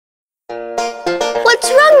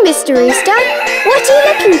What's wrong, Mr. Rooster? What are you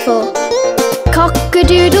looking for?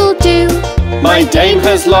 Cock-a-doodle-doo. My dame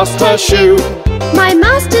has lost her shoe. My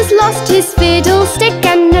master's lost his fiddlestick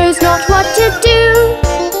and knows not what to do.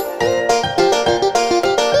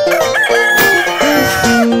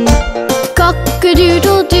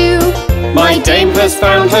 Cock-a-doodle-doo. My dame has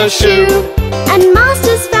found her shoe. And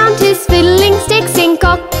master's found his fiddling stick. Sing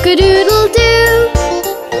cock-a-doodle-doo.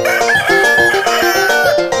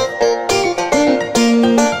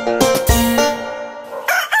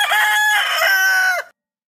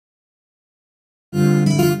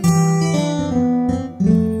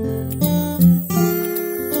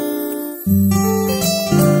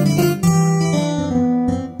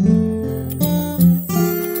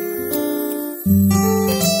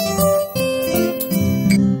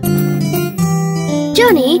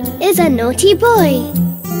 Johnny is a naughty boy.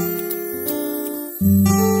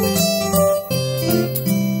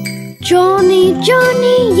 Johnny,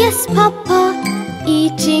 Johnny, yes, Papa.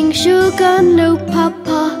 Eating sugar, no,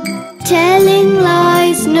 Papa. Telling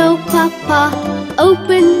lies, no, Papa.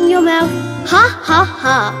 Open your mouth, ha, ha,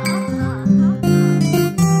 ha.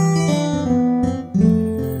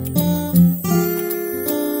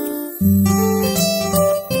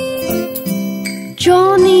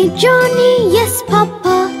 Johnny, Johnny, yes,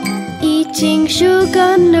 Papa. Eating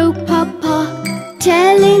sugar, no, Papa.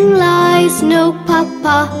 Telling lies, no,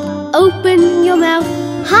 Papa. Open your mouth,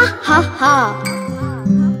 ha, ha, ha.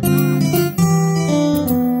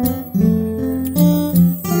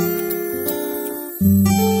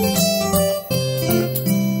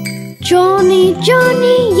 Johnny,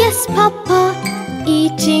 Johnny, yes, Papa.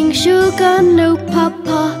 Eating sugar, no,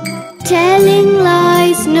 Papa. Telling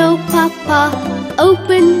lies, no, Papa.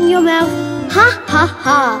 Open your mouth, ha, ha,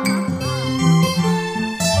 ha.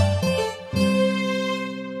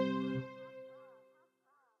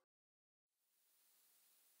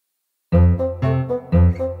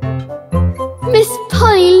 Miss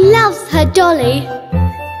Polly loves her dolly.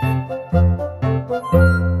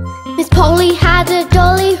 Miss Polly had a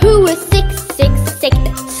dolly who was sick, sick, sick.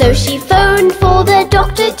 So she phoned for the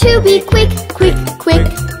doctor to be quick, quick, quick.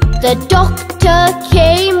 The doctor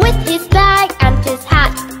came with his bag and his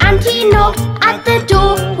hat, and he knocked at the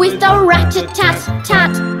door with a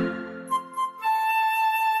rat-a-tat-tat.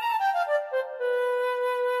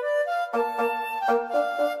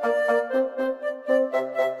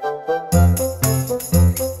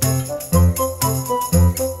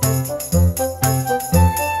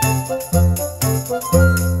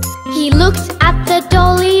 He looked at the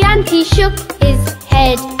dolly and he shook his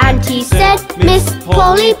head, and he said, Miss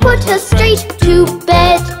Polly, put her straight to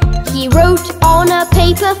bed. He wrote on a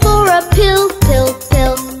paper for a pill, pill,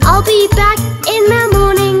 pill. I'll be back in the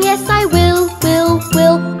morning, yes I will,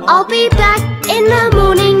 will. I'll be back in the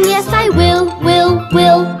morning, yes I will,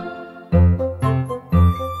 will.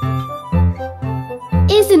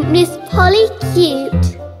 Isn't Miss Polly cute?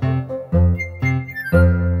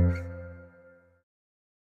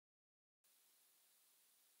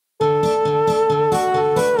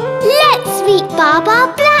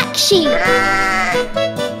 Baba Black Sheep.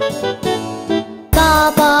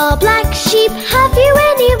 Baba Black Sheep, have you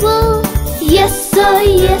any wool? Yes sir,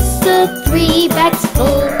 3 bags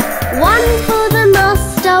full. 1 for the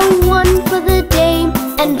master, 1 for the dame,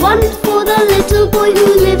 and 1 for the little boy who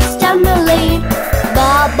lives down the lane.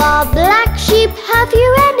 Baba Black Sheep, have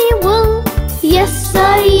you any wool? Yes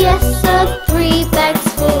sir, 3 bags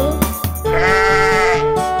full.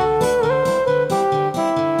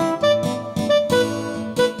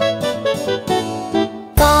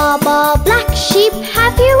 Baba Black Sheep,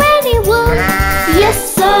 have you any wool? Yes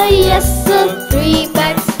sir, 3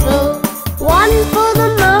 bags full. 1 for the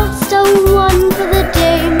master, 1 for the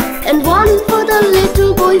dame, and 1 for the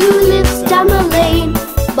little boy who lives down the lane.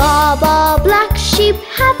 Baba Black Sheep,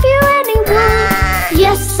 have you any wool?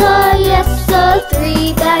 Yes sir,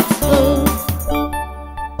 3 bags full.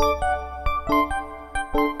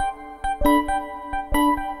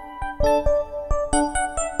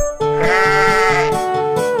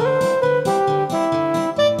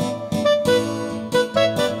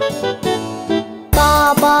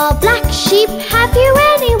 Baba Black Sheep, have you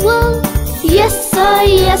any wool? Yes sir,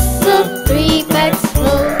 3 bags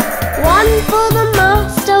full. 1 for the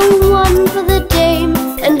master, 1 for the dame,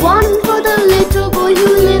 and 1 for the little boy who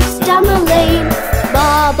lives down the lane.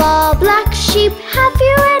 Baba Black Sheep, have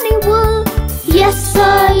you any wool? Yes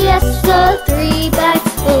sir, 3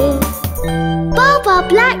 bags full. Baba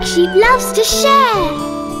Black Sheep loves to share.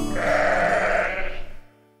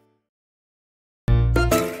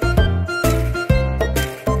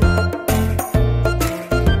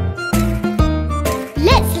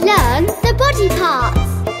 Body parts.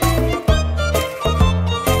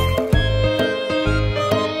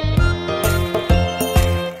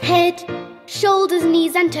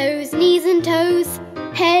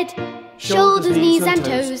 shoulders, knees and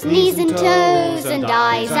toes, knees and toes, and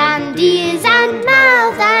eyes and ears and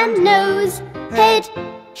mouth and nose. Head,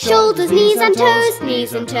 shoulders, knees and toes,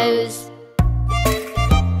 knees and toes.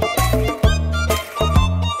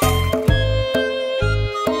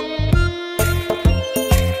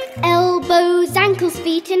 Elbows, ankles,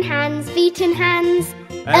 feet and hands, feet and hands.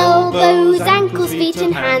 Elbows, ankles, feet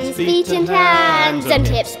and hands, feet and hands. And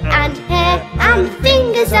hips and hair and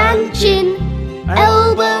fingers and chin.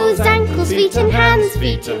 Elbows, ankles, feet and hands,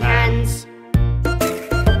 feet and hands.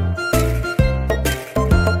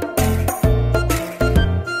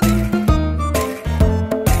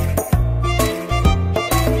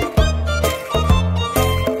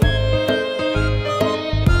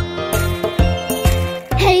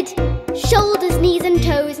 Head, shoulders, knees and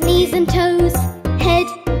toes, knees and toes. Head,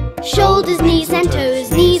 shoulders, knees and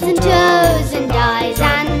toes, knees and toes. And eyes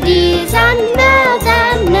and ears and mouth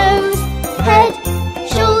and nose. Head,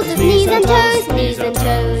 shoulders, knees and toes, knees and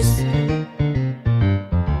toes.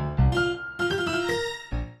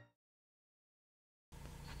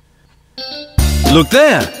 Look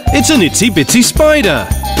there! It's an itsy-bitsy spider!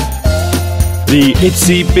 The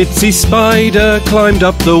itsy-bitsy spider climbed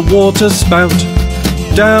up the water spout.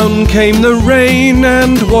 Down came the rain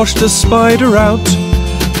and washed the spider out.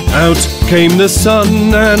 Out came the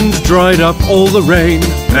sun and dried up all the rain.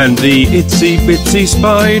 And the itsy-bitsy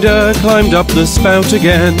spider climbed up the spout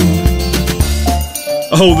again.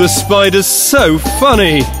 Oh, the spider's so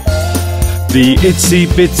funny! The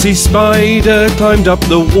itsy-bitsy spider climbed up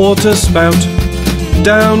the water spout.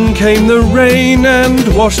 Down came the rain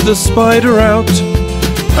and washed the spider out.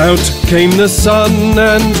 Out came the sun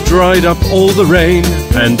and dried up all the rain.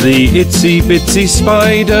 And the itsy-bitsy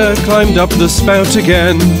spider climbed up the spout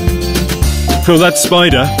again. Oh, that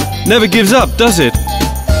spider never gives up, does it?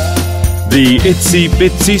 The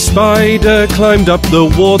itsy-bitsy spider climbed up the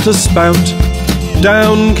water spout.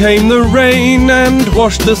 Down came the rain and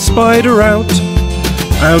washed the spider out.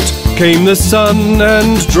 Out came the sun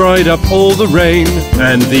and dried up all the rain.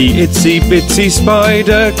 And the itsy-bitsy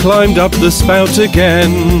spider climbed up the spout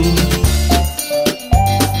again.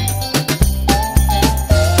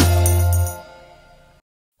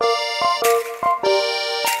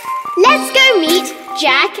 Let's go meet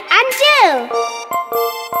Jack and Jill.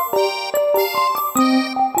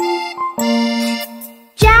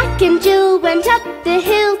 Jack and Jill went up the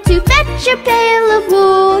hill to fetch a pail of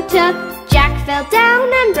water. Jack fell down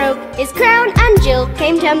and broke his crown, and Jill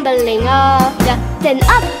came tumbling after. Then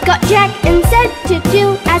up got Jack and said to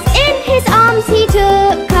Jill, as in his arms he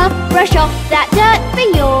took her, brush off that dirt, for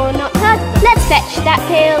you're not hurt. Let's fetch that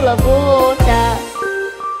pail of water.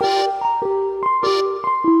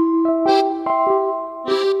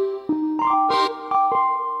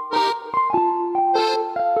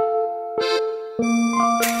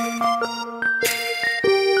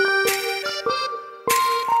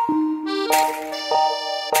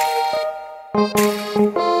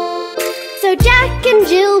 So Jack and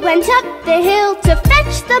Jill went up the hill to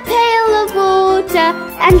fetch the pail of water,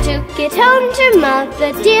 and took it home to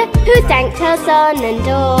Mother dear, who thanked her son and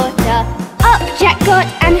daughter. Up Jack got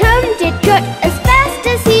and home did trot, as fast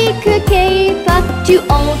as he could caper, to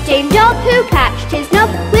old Dame Dob, who patched his knob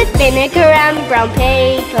with vinegar and brown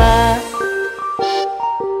paper.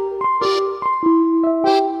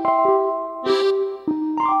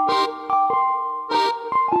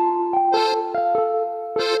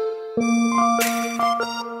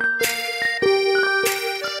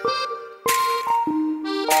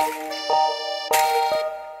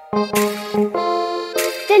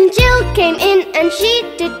 Then Jill came in and she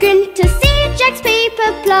did grin to see Jack's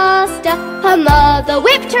paper plaster. Her mother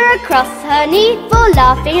whipped her across her knee for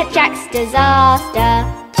laughing at Jack's disaster.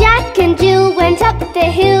 Jack and Jill went up the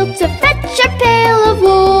hill to fetch a pail of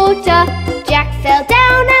water. Jack fell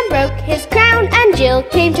down and broke his crown, and Jill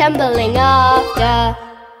came tumbling after.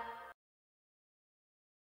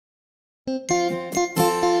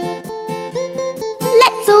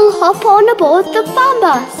 Let's all hop on aboard the farm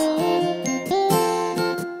bus.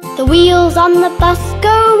 The wheels on the bus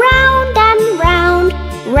go round and round,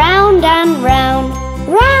 round and round,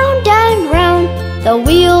 round and round. The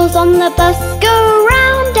wheels on the bus go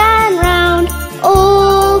round and round,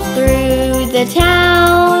 all through the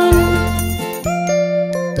town.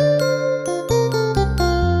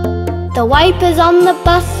 The wipers on the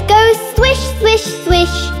bus go swish, swish,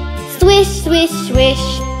 swish, swish, swish,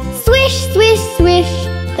 swish, swish, swish, swish.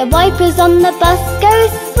 The wipers on the bus go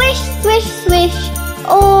swish, swish, swish,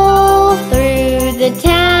 all through the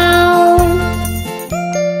town.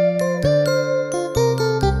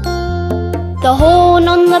 The horn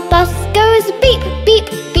on the bus goes beep, beep,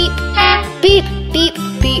 beep, beep, beep,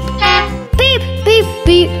 beep, beep,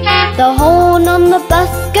 bus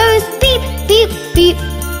goes beep, beep, beep,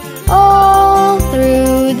 all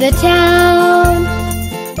through the town.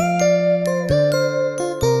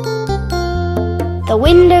 The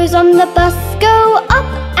windows on the bus go up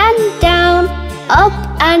and down, up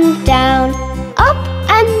and down, up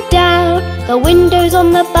and down. The windows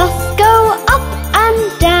on the bus go up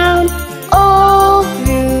and down, all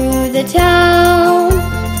through the town.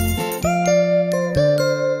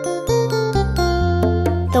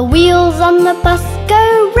 The wheels on the bus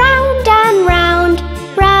go round and round,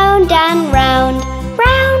 round and round,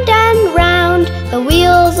 round and round. The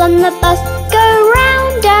wheels on the bus go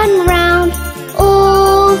round and round,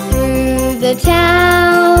 all through the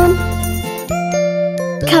town.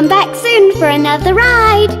 Come back soon for another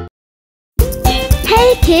ride.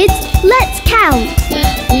 Hey kids, let's count.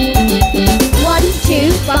 1,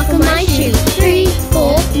 2, buckle my shoe. 3,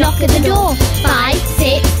 4, knock at the door. 5,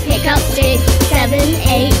 6, pick up stick. 7,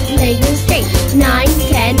 8, legs and straight. 9,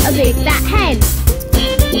 10, a big fat hen.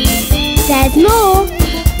 There's more.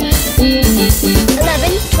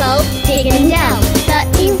 11, 12, digging and down.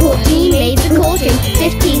 13, 14, maids a cauldron.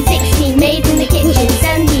 15, 16, maids in the kitchen.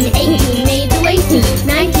 17, 18, maids a waiting.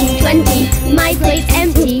 19, 20, my plate's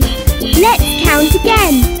empty. Let's count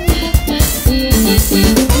again.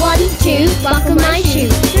 1, 2, buckle my shoe.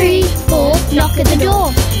 3, 4, knock at the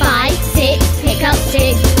door. 5, 6, pick up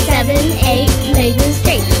stick. 7, 8, legs and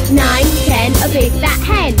straight. 9, 10, a big fat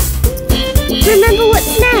hen. Remember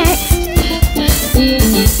what's next?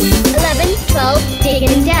 11, 12,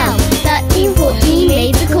 digging down. 13, 14,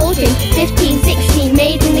 maids a cauldron. 15, 16,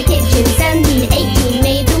 maids in the kitchen. 17, 18,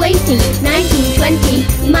 maids a waiting. 19,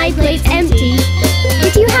 20, my plate's empty.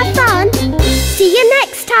 Did you have fun? See you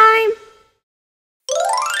next time!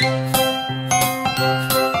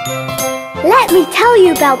 Let me tell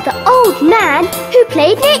you about the old man who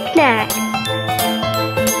played knick-knack.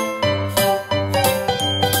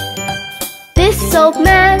 This old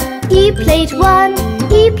man, he played one.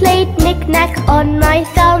 He played knick-knack on my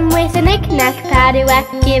thumb with a knick-knack, paddywhack,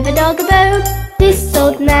 give a dog a bone. This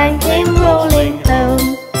old man came rolling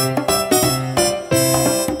home.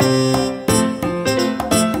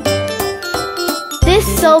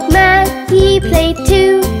 This old man, he played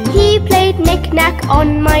two. He played knick-knack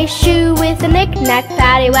on my shoe with a knick-knack,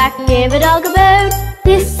 paddywhack, give a dog a bone.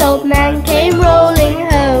 This old man came rolling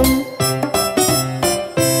home.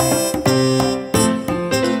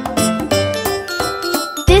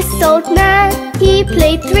 This old man, he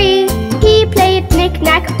played three. He played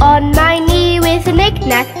knick-knack on my knee with a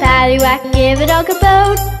knick-knack, paddywhack, give a dog a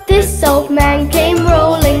bone. This old man came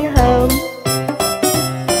rolling home.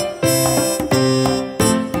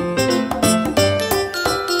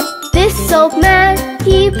 This old man,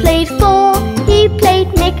 he played four. He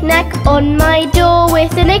played knick-knack on my door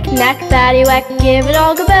with a knick-knack, paddywhack, give a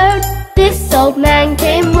dog a bone. This old man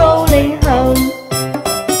came rolling home.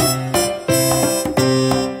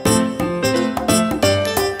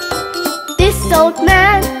 This old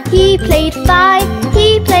man, he played five.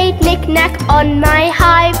 He played knick-knack on my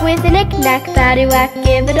hive with a knick-knack, paddywhack,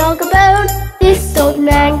 give a dog a bone. This old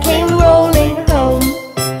man came rolling home.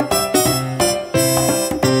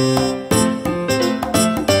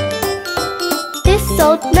 This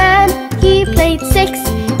old man, he played six.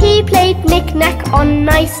 He played knick-knack on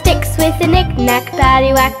my sticks with a knick-knack,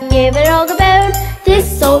 paddywhack, give a dog a bone.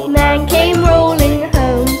 This old man came rolling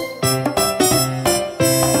home.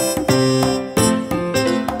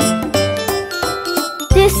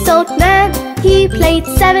 This old man, he played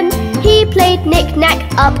seven. He played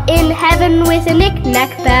knick-knack up in heaven with a knick-knack,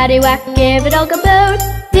 paddywhack, give a dog a bone.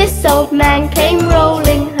 This old man came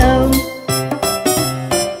rolling home.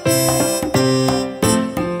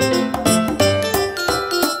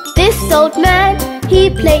 This old man, he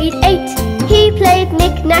played eight. He played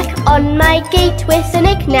knick-knack on my gate with a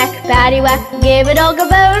knick-knack, paddywhack, give a dog a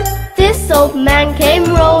bone. This old man came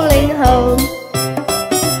rolling home.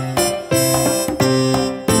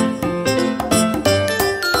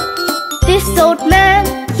 This old man,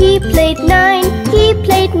 he played nine. He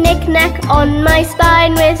played knick-knack on my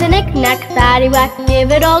spine with a knick-knack, paddywhack,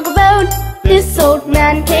 give a dog a bone. This old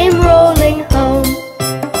man came rolling home.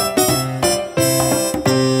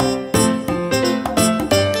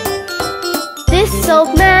 This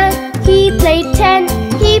old man, he played 10.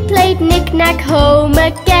 He played knick-knack home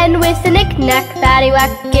again with a knick-knack,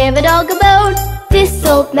 paddywhack, give a dog a bone. This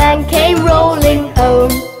old man came rolling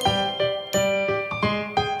home.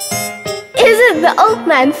 Isn't the old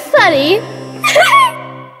man funny?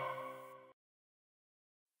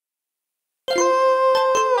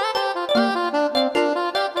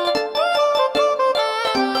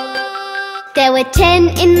 There were 10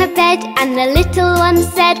 in the bed and the little one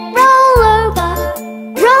said, roll over,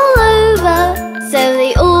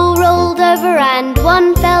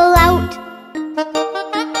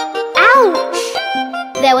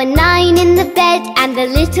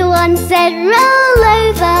 one said, roll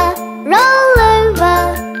over, roll over.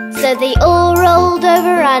 So they all rolled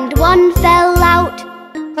over and one fell out.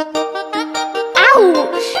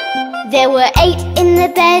 Ouch! There were 8 in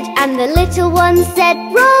the bed and the little one said,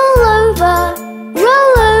 roll over,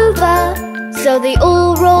 roll over. So they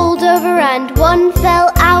all rolled over and one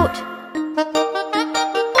fell out.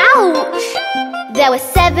 Ouch! There were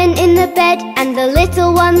 7 in the bed and the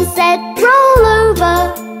little one said, roll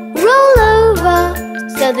over, roll over.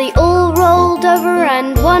 So they all rolled over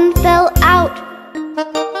and one fell out.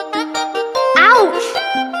 Ouch!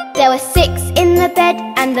 There were 6 in the bed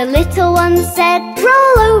and the little one said,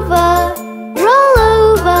 roll over, roll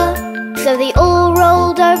over. So they all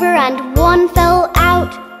rolled over and one fell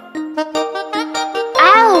out.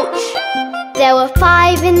 Ouch! There were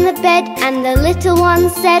 5 in the bed and the little one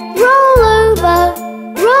said, roll over,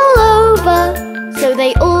 roll over. So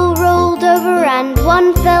they all rolled over and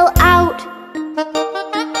one fell out.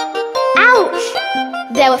 Ouch!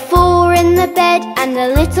 There were 4 in the bed and the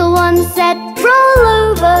little one said, roll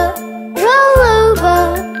over, roll over.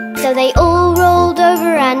 So they all rolled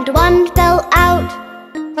over and one fell out.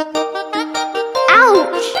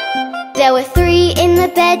 Ouch! There were 3 in the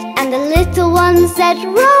bed and the little one said,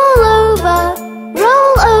 roll over,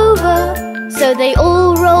 roll over. So they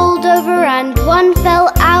all rolled over and one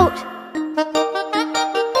fell out.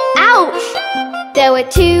 Ouch! There were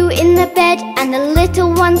 2 in the bed and the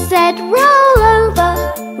little one said, roll over,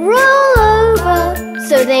 roll over.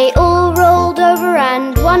 So they all rolled over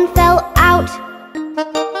and one fell out.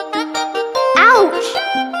 Ouch!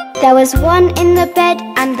 There was 1 in the bed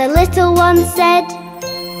and the little one said,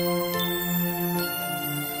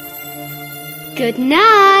 good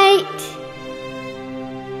night.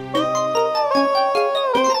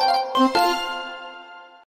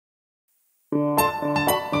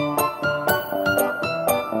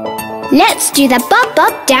 Let's do the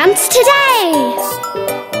bob-bob dance today.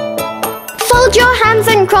 Fold your hands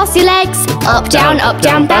and cross your legs. Up, down,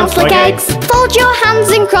 bounce like eggs. Fold your hands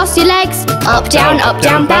and cross your legs. Up, down,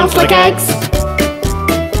 bounce like eggs.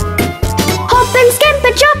 Hop and skip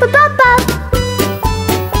and jump a bob-bob.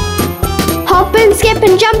 Hop and skip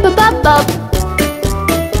and jump a bob-bob.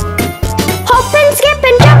 Hop and skip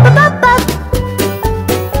and jump a bob-bob.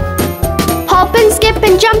 Hop and skip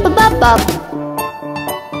and jump a bob-bob.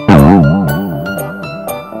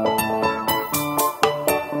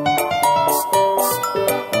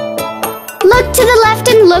 Look to the left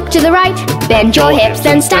and look to the right. Bend your hips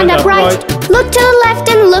and stand upright. Look to the left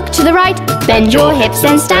and look to the right. Bend your hips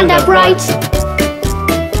and stand upright.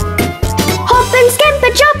 Hop and skip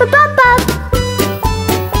and jump a bob-bob.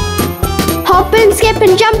 Hop and skip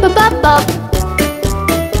and jump a bob-bob.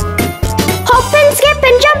 Hop and skip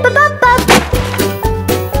and jump a bob-bob.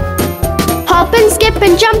 Hop and skip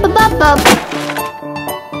and jump a bob-bob.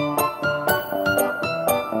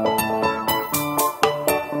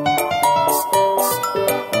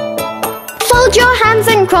 Fold your hands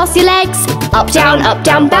and cross your legs. Up,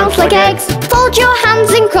 down, bounce like eggs. Fold your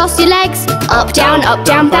hands and cross your legs. Up, down,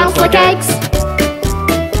 bounce like eggs.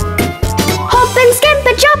 Hop and skip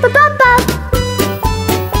and jump a bob-bob.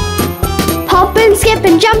 Hop and skip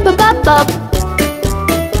and jump a bob-bob.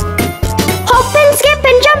 Hop and skip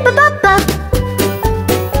and jump a bob-bob.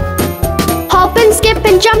 Hop and skip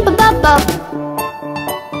and jump a bob-bob.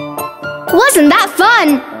 Wasn't that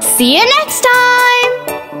fun? See you next time!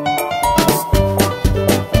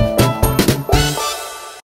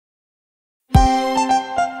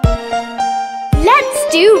 Let's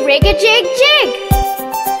do rig-a-jig-jig!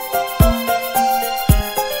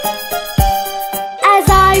 As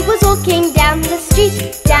I was walking down the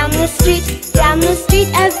street, down the street, down the street,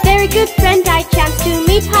 a very good friend I chanced to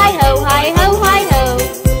meet. Hi-ho, hi-ho, hi-ho.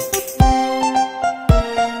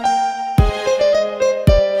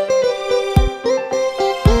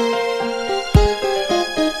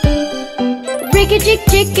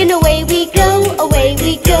 Rig-a-jig-jig and away we go, away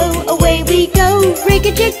we go, away we go.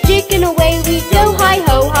 Rig-a-jig-jig and away we go.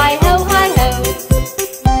 Hi-ho, hi-ho, hi-ho.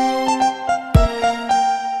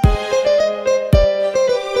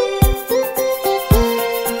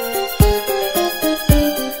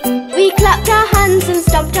 We clapped our hands and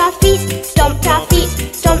stomped our feet, stomped our feet,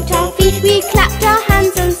 stomped our feet. We clapped our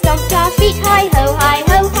hands and stomped our feet. Hi-ho,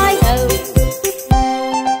 hi-ho, hi-ho.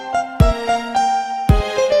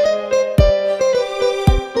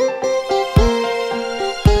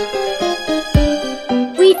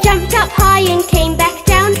 We jumped up high and came back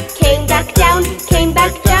down,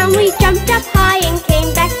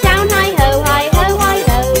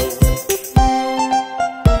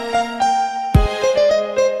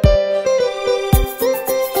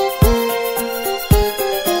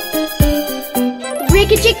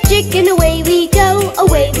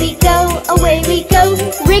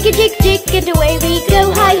 Rig-a-jig-jig and away we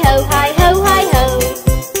go. Hi-ho, hi-ho, hi-ho.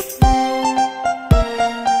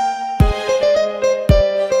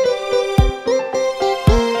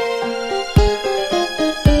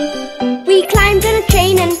 We climbed on a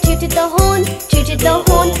train and tooted the horn, tooted the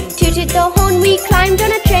horn, tooted the horn. We climbed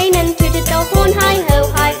on a train and tooted the horn.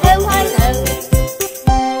 Hi-ho, hi-ho, hi-ho.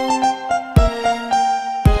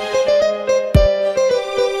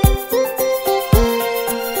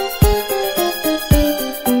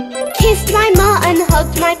 Kissed my ma and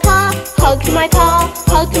hugged my pa, hugged my pa,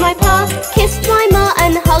 hugged my pa. Kissed my ma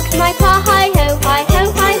and hugged my pa. Hi-ho,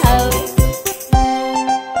 hi-ho, hi-ho.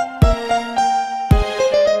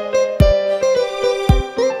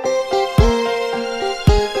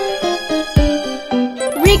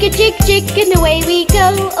 Rig-a-jig-jig and away we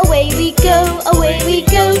go, away we go, away we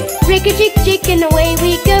go. Rig-a-jig-jig and away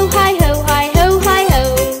we go. Hi-ho, hi-ho, hi-ho.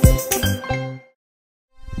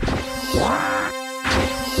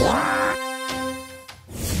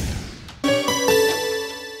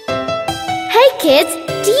 Hey kids,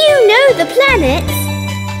 do you know the planets?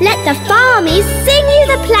 Let the Farmees sing you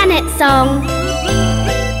the planet song.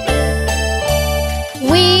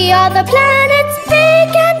 We are the planets,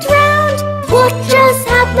 big and round. Watch us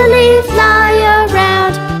happily fly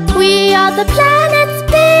around. We are the planets,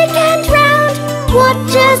 big and round.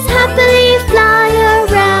 Watch us happily fly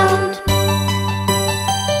around.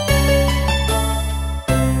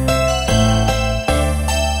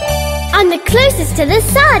 I'm the closest to the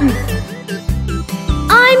sun.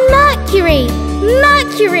 I'm Mercury,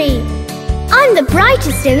 Mercury. I'm the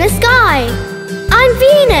brightest in the sky. I'm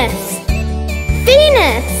Venus,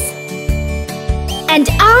 Venus. And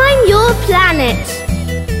I'm your planet.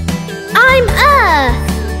 I'm Earth,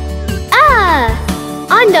 Earth.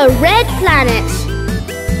 I'm the red planet.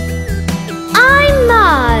 I'm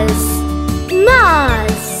Mars,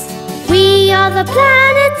 Mars. We are the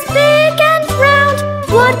planets, big and round.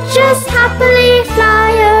 Watch us happily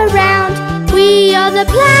fly around. We are the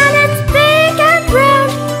planets, big and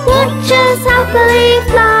round. Watch us happily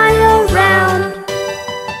fly around.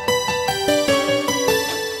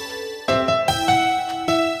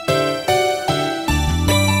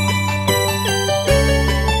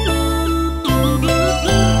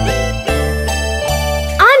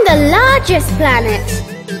 Largest planet.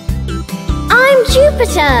 I'm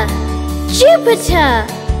Jupiter, Jupiter.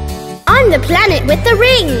 I'm the planet with the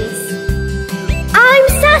rings. I'm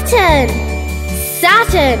Saturn,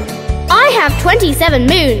 Saturn. I have 27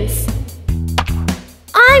 moons.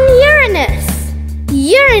 I'm Uranus,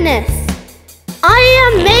 Uranus. I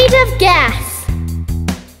am made of gas.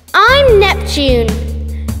 I'm Neptune,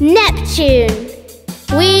 Neptune.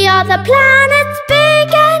 We are the planets,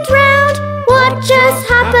 big and round. Watch us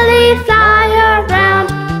happily fly around.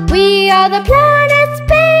 We are the planets,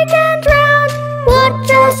 big and round. Watch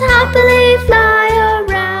us happily fly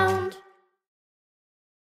around.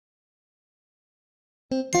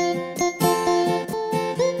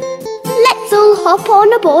 Let's all hop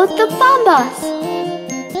on aboard the farm bus.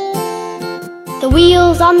 The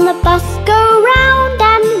wheels on the bus go round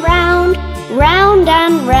and round, round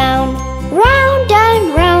and round, round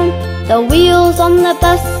and round. The wheels on the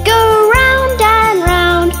bus go round and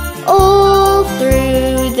round, all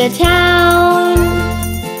through the town.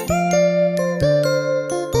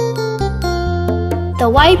 The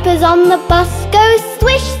wipers on the bus go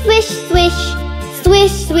swish, swish, swish,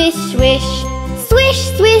 swish, swish, swish, swish,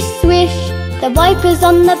 swish, swish. The wipers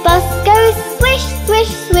on the bus go swish,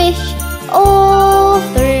 swish, swish, all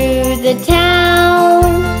through the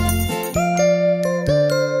town.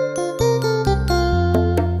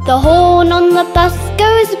 The horn on the bus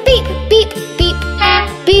goes beep, beep, beep,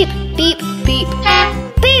 beep, beep, beep,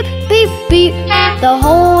 beep, beep, beep. The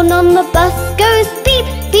horn on the bus goes beep,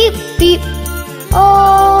 beep, beep,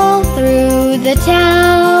 all through the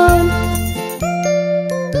town.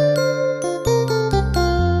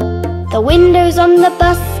 The windows on the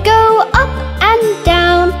bus go up and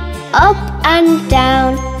down, up and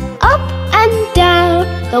down, up and down.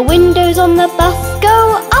 The windows on the bus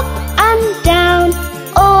go up and down,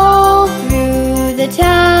 all through the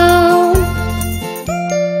town.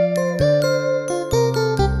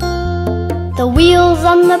 The wheels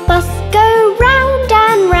on the bus go round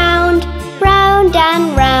and round, round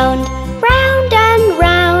and round, round and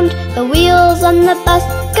round. The wheels on the bus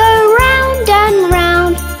go round and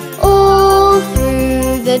round, all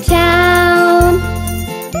through the town.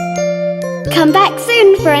 Come back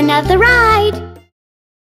soon for another ride.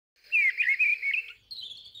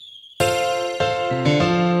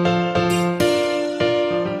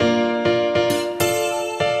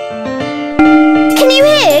 Can you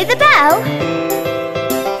hear the bell?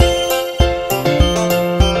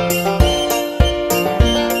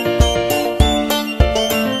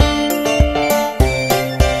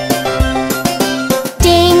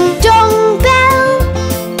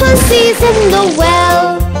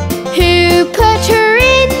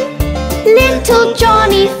 little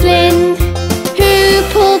Johnny Flynn. Who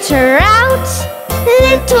pulled her out?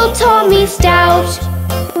 Little Tommy Stout.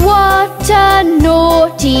 What a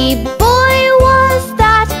naughty boy was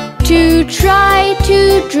that, to try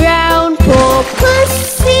to drown poor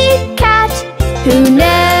Pussycat, who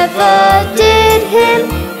never did him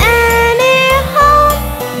any harm,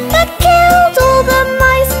 but killed all the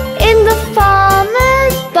mice in the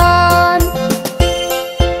farmer's barn.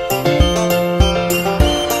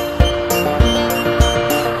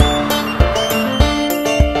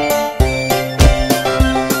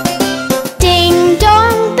 Ding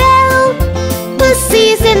dong bell,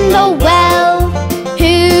 Pussy's in the well.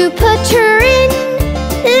 Who put her in?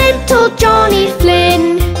 Little Johnny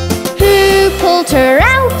Flynn. Who pulled her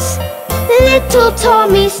out? Little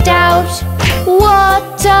Tommy Stout.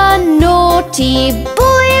 What a naughty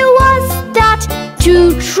boy was that,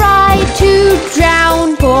 to try to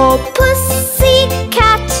drown poor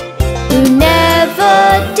Pussycat, who never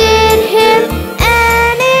did him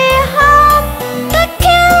any harm, but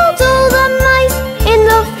killed all the mice in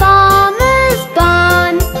the farmer's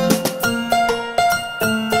barn.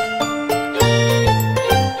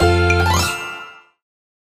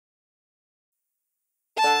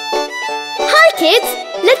 Hi kids!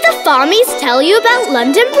 Let the Farmees tell you about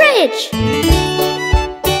London Bridge.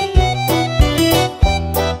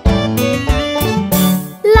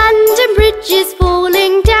 London Bridge is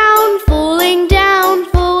falling down, falling down,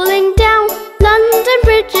 falling down. London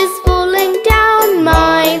Bridge is falling down,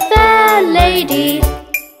 my fair lady.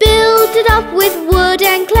 Build it up with wood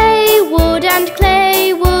and clay, wood and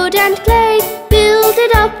clay, wood and clay. Build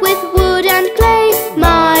it up with wood and clay,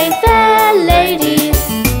 my fair lady.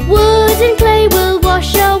 Wood and clay will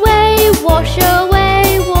wash away, wash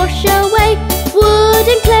away, wash away. Wood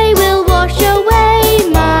and clay will wash away,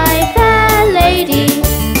 my fair lady.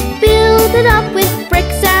 Build it up with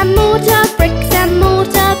bricks and mortar, bricks and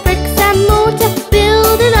mortar, bricks and mortar.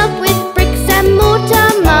 Build it up with bricks and mortar,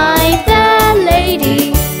 my fair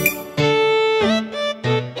lady.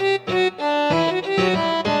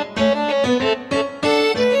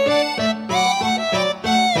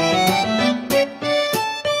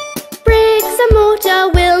 Bricks and mortar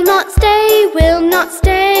will not stay, will not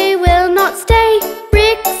stay, will not stay.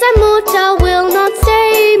 Bricks and mortar will not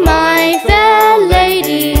stay, my fair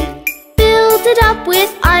lady. Build it up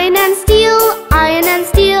with iron and steel, iron and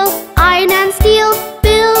steel, iron and steel.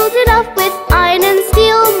 Build it up with iron and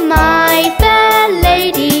steel, my fair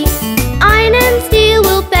lady. Iron and steel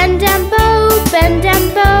will bend and bow, bend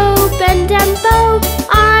and bow, bend and bow.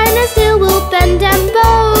 Iron and steel will bend and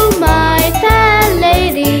bow, my fair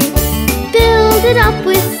lady. Build it up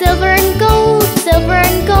with silver and gold, silver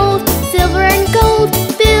and gold, silver and gold.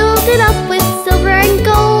 Build it up with silver and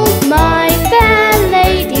gold, my fair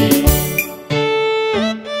lady.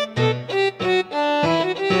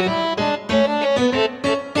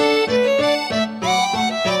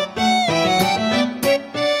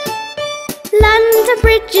 London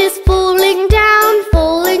Bridge is falling down,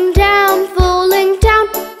 falling down, falling down.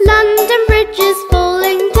 London Bridge is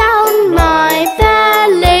falling down, my fair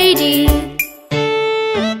lady.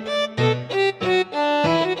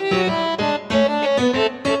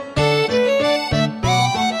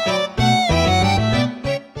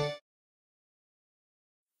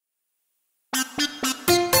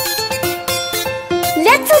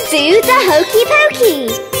 Let's do the hokey pokey.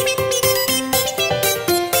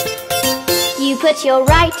 You put your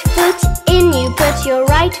right foot in, you put your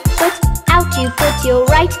right foot out. You put your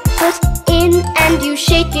right foot in and you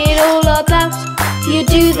shake it all about. You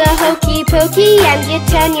do the hokey pokey and you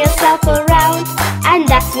turn yourself around, and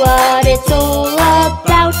that's what it's all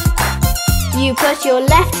about. You put your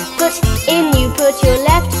left foot in, you put your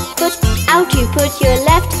left foot out. You put your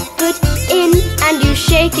left foot in and you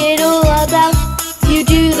shake it all about. You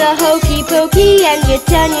do the hokey pokey and you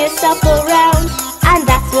turn yourself around, and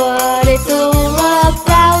that's what it's all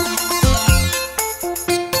about.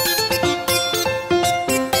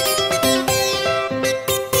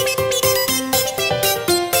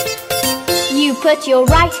 You put your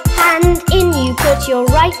right hand in, you put your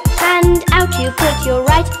right hand out. You put your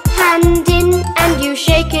right hand in and you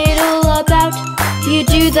shake it all about. You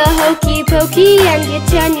do the hokey pokey and you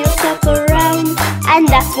turn yourself around, and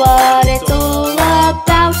that's what it's all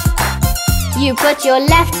about. You put your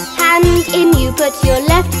left hand in, you put your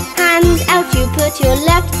left hand out. You put your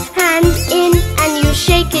left hand in and you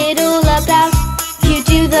shake it all about. You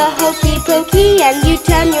do the hokey pokey and you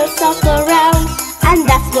turn yourself around, and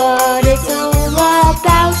that's what it's all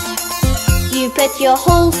about. You put your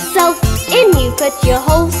whole self in, you put your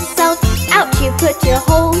whole self out. You put your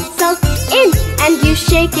whole self in and you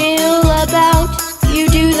shake it all about. You you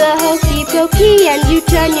do the hokey pokey and you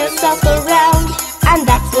turn yourself around, and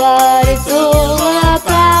that's what it's all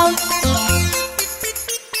about.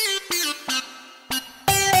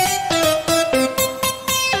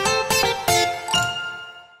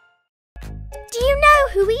 Do you know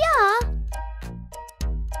who we are?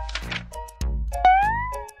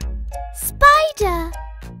 Spider.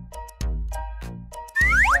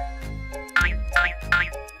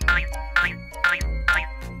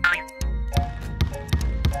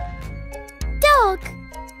 Dog.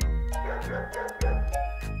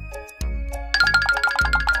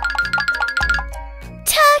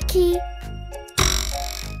 Turkey.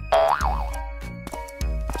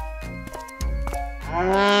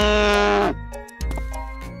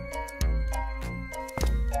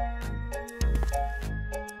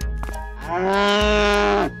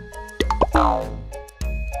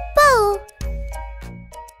 Bull.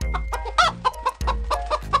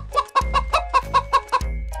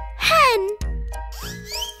 Hen.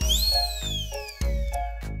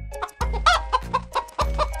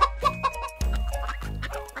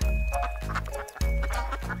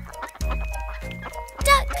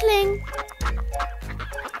 Duckling.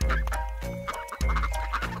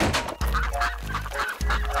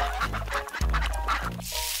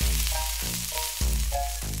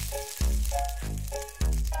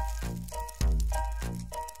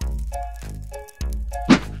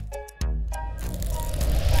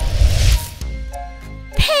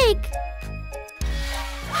 Pig.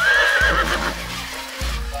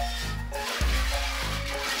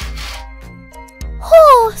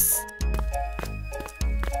 Horse.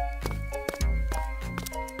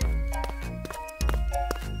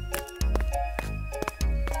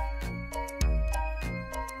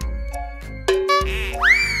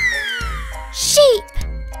 Sheep.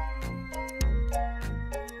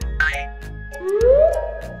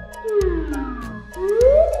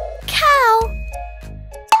 Cow.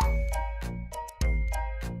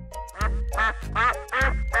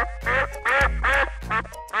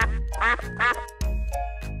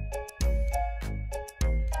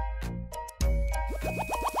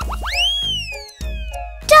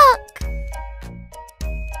 Duck.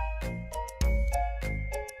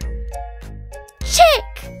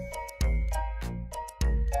 Chick.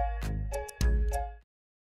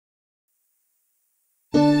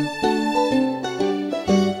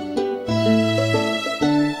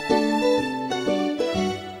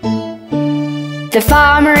 The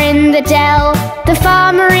farmer in the dell, the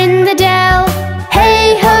farmer in the dell.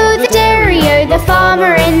 Hey ho, the dairy-o, the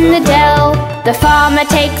farmer in the dell. The farmer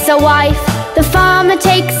takes a wife, the farmer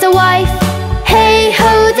takes a wife. Hey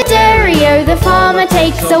ho, the dairy-o, the farmer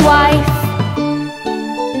takes a wife.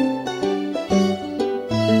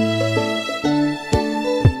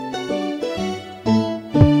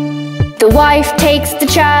 The wife takes the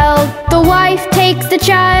child, the wife takes the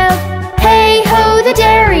child. Hey ho, the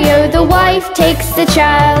dairy-o, the wife takes the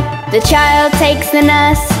child. The child takes the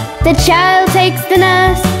nurse, the child takes the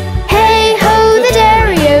nurse. Hey ho, the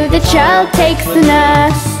dairy-o, the child takes the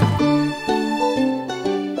nurse.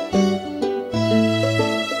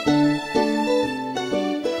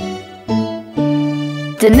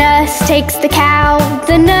 The nurse takes the cow,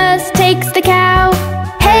 the nurse takes the cow.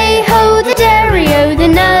 Hey ho, the dairy-o, the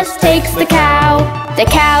nurse takes the cow. The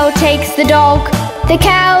cow takes the dog, the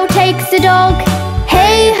cow takes the dog.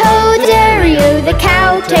 Hey ho, the dairy-o, the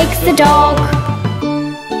cow takes the dog.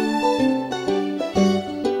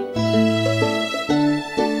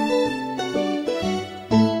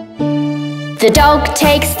 The dog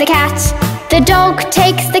takes the cat, the dog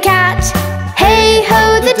takes the cat. Hey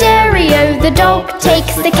ho, the dairy-o, the dog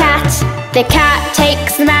takes the cat. The cat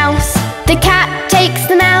takes the mouse, the cat takes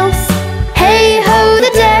the mouse. Hey ho,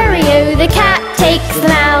 the dairy-o, the cat takes the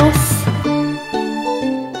mouse.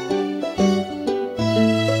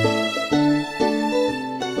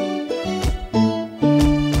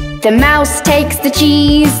 The mouse takes the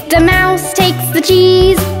cheese, the mouse takes the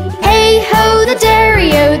cheese. Hey ho, the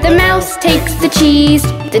dairy-o, the mouse takes the cheese.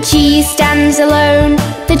 The cheese stands alone,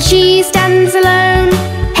 the cheese stands alone.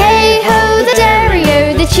 Hey ho, the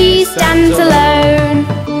dairy-o, the cheese stands alone.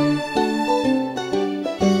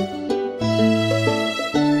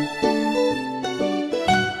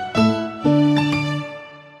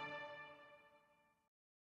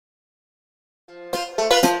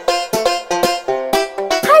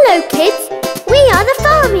 Hello kids, we are the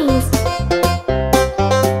Farmees.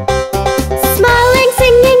 Smiling,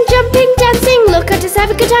 singing, jumping, dancing, look at us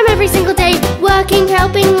have a good time every single day. Working,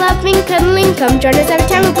 helping, loving, cuddling, come join us every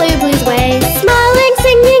time we play Blue's Way. Smiling,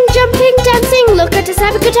 singing, jumping, dancing, look at us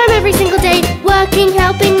have a good time every single day. Working,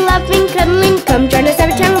 helping, loving, cuddling, come join us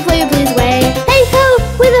every time we play Blue's Way. Hey ho,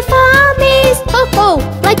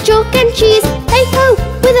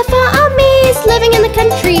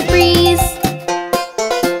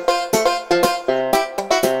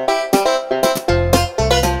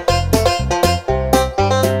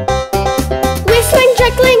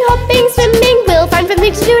 hopping, swimming. We'll find fun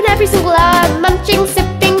things to do in every single hour. Munching,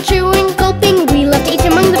 sipping, chewing, gulping. We love to eat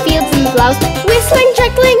among the fields and the flowers. Whistling,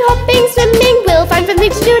 chuckling, hopping, swimming. We'll find fun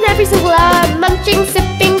things to do in every single hour. Munching,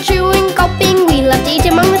 sipping, chewing, gulping. We love to eat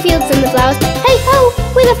among the fields and the flowers. Hey ho,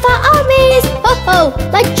 we're the Farmees. Ho ho,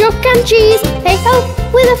 like chalk and cheese. Hey ho,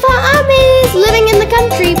 we're the Farmees, living in the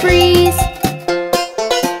country breeze.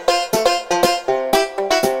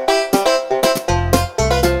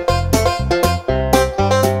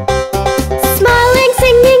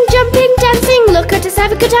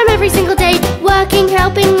 Have a good time every single day. Working,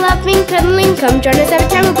 helping, loving, cuddling. Come join us every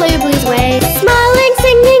time we play blues way. Smiling,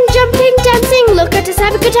 singing, jumping, dancing. Look at us,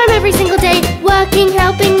 have a good time every single day. Working,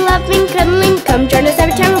 helping, loving, cuddling. Come join us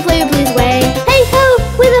every time we play blues way. Hey ho,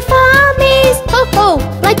 we're the Farmees. Ho ho,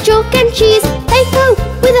 like chalk and cheese. Hey ho,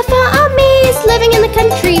 we're the Farmees, living in the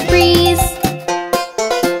country breeze.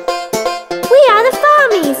 We are the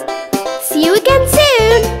Farmees. See you again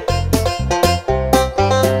soon.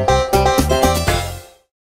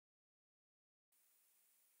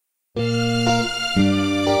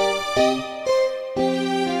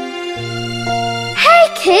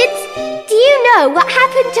 Kids, do you know what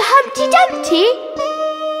happened to Humpty Dumpty?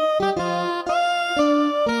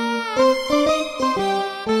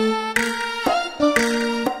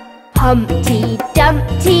 Humpty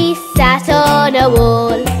Dumpty sat on a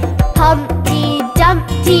wall. Humpty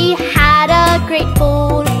Dumpty had a great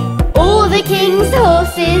fall. All the king's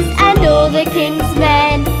horses and all the king's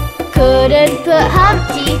men couldn't put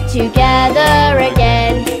Humpty together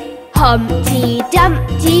again. Humpty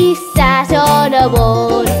Dumpty sat on a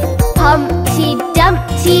wall. Humpty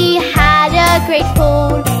Dumpty had a great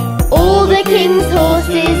fall. All the king's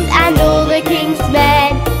horses and all the king's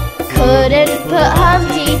men couldn't put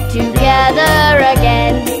Humpty together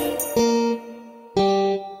again.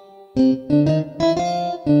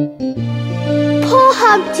 Poor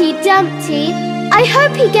Humpty Dumpty, I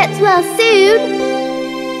hope he gets well soon.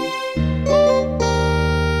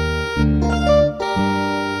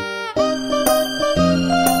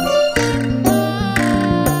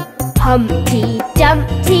 Humpty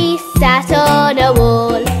Dumpty sat on a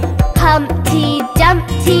wall. Humpty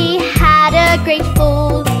Dumpty had a great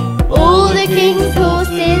fall. All the king's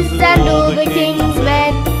horses and all the king's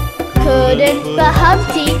men couldn't put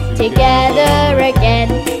Humpty together again.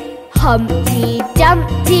 Humpty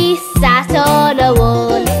Dumpty sat on a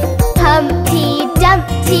wall. Humpty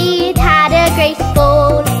Dumpty had a great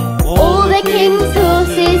fall. All the king's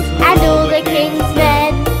horses and all the king's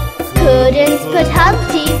men couldn't put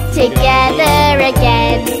Humpty together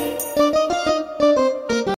again.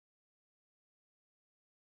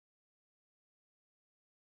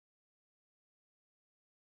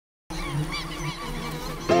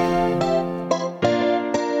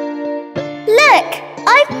 Look,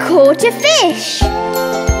 I've caught a fish.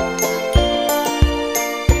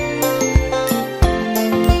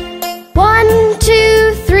 One,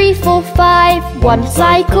 two, three, 4, 5. Once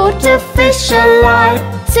I caught a fish alive.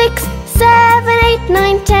 6, 7, 8,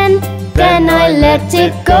 9, 10. Then I let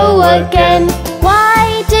it go again.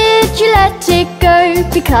 Why did you let it go?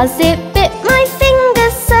 Because it bit my finger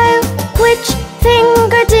so. Which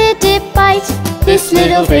finger did it bite? This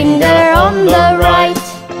little finger on the right.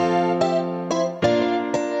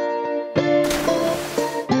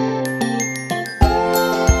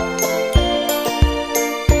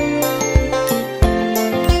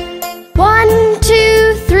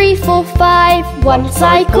 Once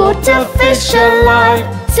I caught a fish alive.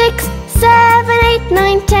 6, 7, 8,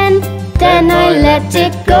 9, 10. Then I let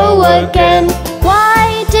it go again.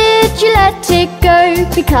 Why did you let it go?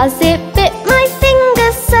 Because it bit my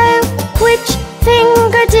finger so. Which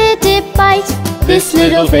finger did it bite? This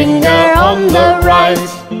little finger on the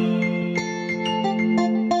right.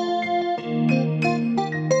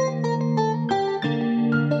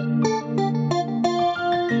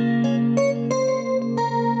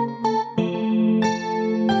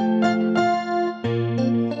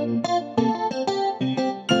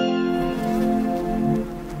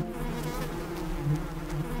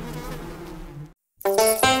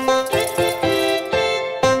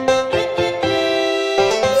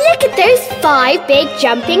 Those 5 big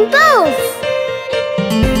jumping balls.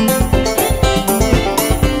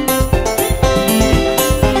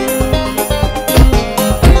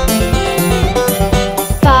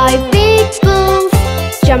 Five big balls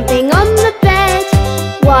jumping on the bed.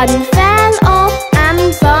 One fell off and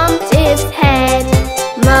bumped its head.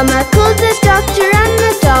 Mama called the doctor and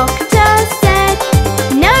the doctor said,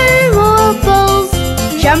 no more balls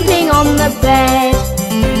jumping on the bed.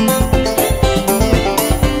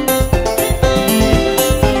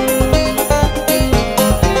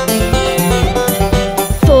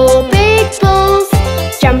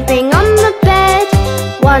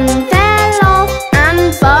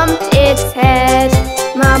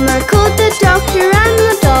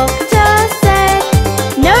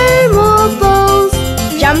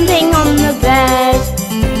 jumping on the bed.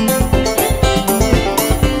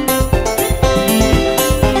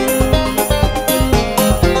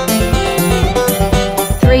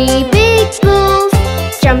 3 big balls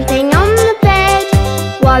jumping on the bed.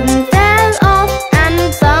 One fell off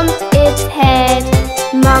and bumped its head.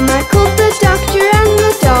 Mama called the doctor and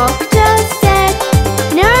the doctor said,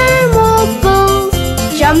 no more balls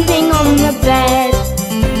jumping on the bed.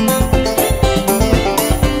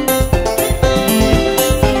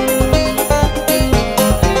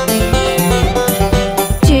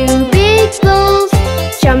 2 big balls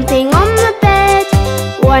jumping on the bed.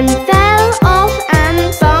 One fell off and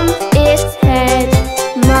bumped its head.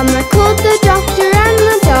 Mama called the doctor and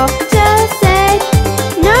the doctor said,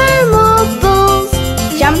 no more balls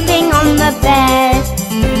jumping on the bed.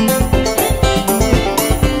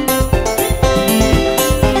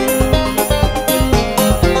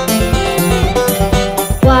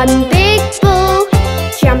 1 big ball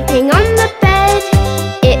jumping on the bed.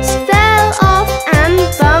 It fell off and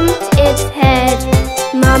bumped its head.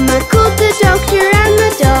 Mama called the doctor and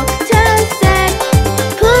the doctor said,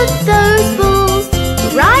 put those balls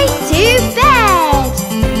right to bed.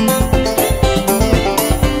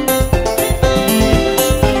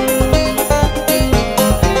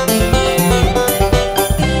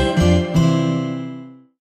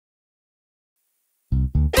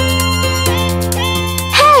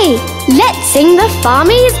 Hey, let's sing the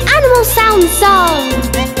Farmees animal sound song.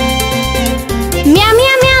 Meow,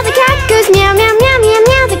 meow, meow, the cat goes meow, meow, meow, meow,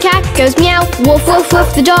 meow, the cat goes meow. Woof, woof,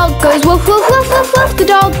 woof, the dog goes woof, woof, woof, woof, woof, the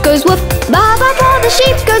dog goes woof. Ba, ba, ba, the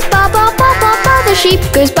sheep goes ba, ba, ba, ba, ba, the sheep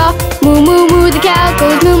goes ba. Moo, moo, moo, the cow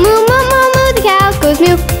goes moo, moo, moo, moo, moo, the cow goes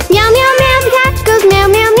mew. Meow, meow, meow, the cat goes meow,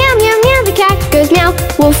 meow, meow, meow, meow, the cat goes meow.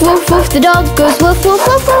 Woof, woof, woof, the dog goes woof, woof,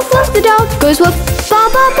 woof, woof, woof, the dog goes woof. Ba,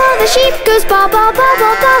 ba, ba, the sheep goes ba, ba, ba, ba,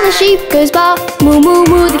 ba, the sheep goes ba. Moo, moo,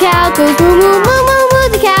 moo, the cow goes moo, moo, moo, moo, moo,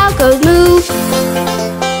 the cow goes moo.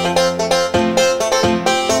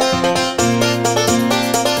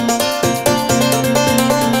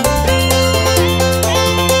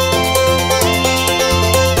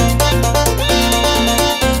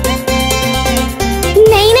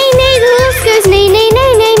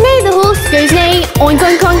 Oink,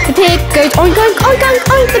 oink, oink, the pig goes oink, oink, oink, oink,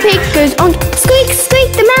 oink, the pig goes oink. Squeak,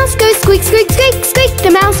 squeak, the mouse goes squeak, squeak, squeak, squeak,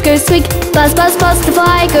 the mouse goes squeak. Buzz, buzz, buzz, the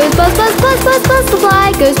fly goes buzz, buzz, buzz, buzz, buzz, the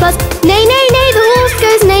fly goes buzz. Neigh, neigh, neigh, the horse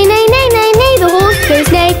goes neigh, neigh, neigh, neigh, neigh, the horse goes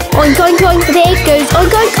neigh. Oink, oink, oink, the pig goes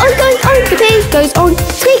oink, oink, oink, oink, oink, the pig goes oink.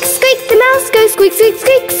 Squeak, squeak, the mouse goes squeak, squeak,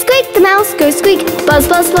 squeak, squeak, the mouse goes squeak. Buzz,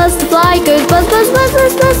 buzz, buzz, the fly goes buzz, buzz, buzz,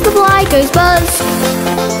 buzz, buzz, the fly goes buzz.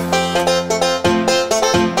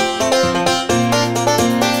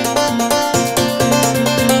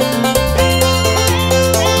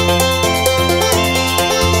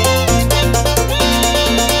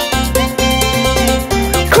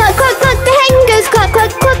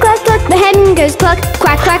 Goes cluck,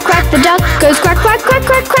 quack, quack, quack, the duck goes quack, quack, quack,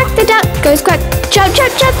 quack, quack, the duck goes quack. Chop,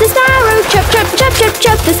 chop, chop, the sparrow, chop, chop, chop, chop,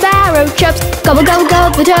 chop, the sparrow chops. Gobble, gobble,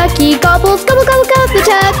 gobble, the turkey gobbles, gobble, gobble, gobble, the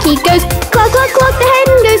turkey goes cluck, cluck, cluck, the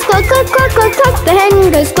hen goes cluck, cluck, cluck, cluck, cluck, the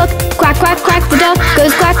hen goes cluck. Quack, quack, quack, the duck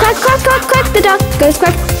goes quack, quack, quack, quack, quack, the duck goes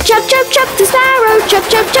quack. Chop, chop, chop, the sparrow, chop,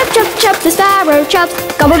 chop, chop, chop, chop, the sparrow chops.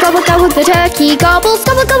 Gobble, gobble, gobble, the turkey gobbles,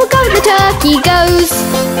 gobble, gobble, gobble, the turkey goes.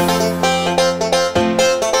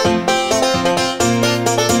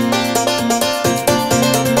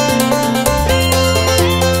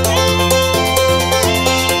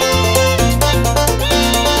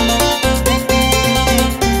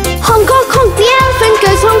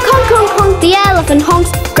 The elephant honks,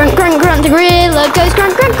 grunt, grunt, grunt, the gorilla goes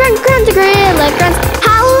grunt, grunt, grunt, grunt, the gorilla grunts.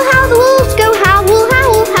 Howl, howl, the wolves go howl,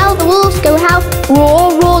 howl, howl, the wolves go howl.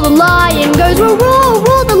 Roar, roar, the lion goes roar, roar,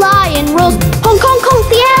 roar, the lion roars. Honk, honk, honk,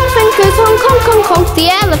 the elephant goes honk, honk, honk, honk, the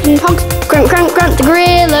elephant honks. Grunt, grunt, grunt, the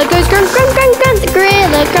gorilla goes grunt, grunt, grunt, grunt, the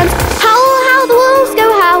gorilla grunts. Howl, howl, the wolves go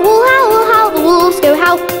howl, howl, howl, the wolves go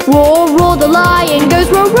howl. Roar, roar, the lion goes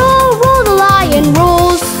roar, roar, roar, the lion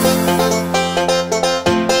roars.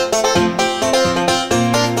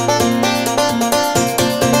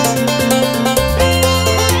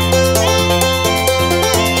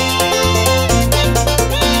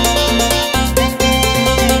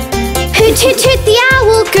 hoot hoot the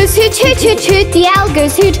owl goes hoot hoot hoot hoot the owl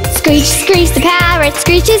goes hoot. Screech screech the parrot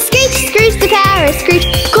screeches screech screech the parrot screech.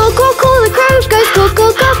 Caw caw caw the crow goes caw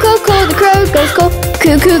caw caw caw caw the crow goes caw.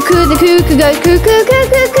 Coo coo coo the cuckoo goes coo coo coo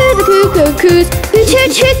coo coo the cuckoo coos. Hoot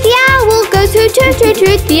hoot hoot the owl goes hoot hoot hoot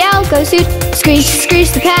hoot the owl goes hoot. Screech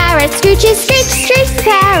screech the parrot screeches screech screech the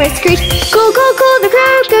parrot screech. Caw caw caw the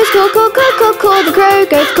crow goes caw caw caw caw caw the crow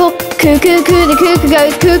goes caw. Coo coo coo the cuckoo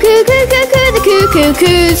goes coo coo coo coo coo the cuckoo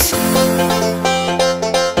coos.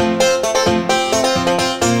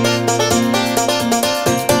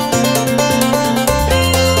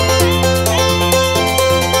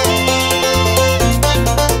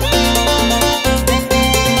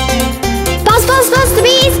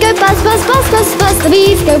 Buzz, buzz, buzz, buzz, buzz, the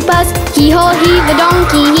bees go buzz. Hee-haw, hee the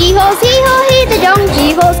donkey, hee-haw, hee the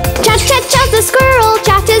donkey haws. Chat, chat, chat, the squirrel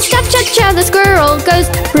chatters, chat, chat, chat, the squirrel goes.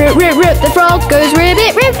 Rip, rip, rip, the frog goes.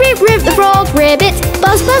 Ribbit, rip, rip, rip, the frog ribbit.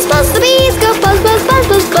 Buzz, buzz, buzz, the bees go buzz, buzz, buzz,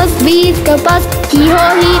 buzz, buzz, the bees go buzz.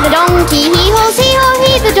 Hee-haw, hee the donkey, hee-haw,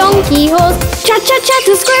 hee the donkey haws. Chat, chat, chat,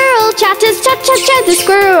 the squirrel chatters, chat, chat, chat, the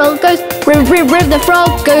squirrel goes. Rip, rip, rip, the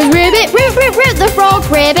frog goes. Ribbit, rip, rip, rip, the frog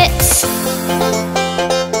ribbits.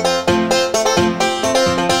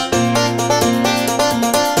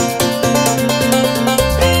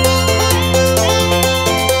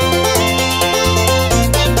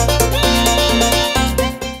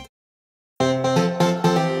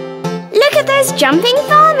 Jumping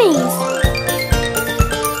Farmees.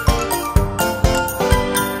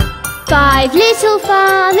 5 little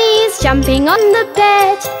Farmees jumping on the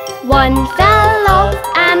bed. One fell off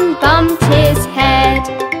and bumped his head.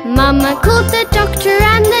 Mama called the doctor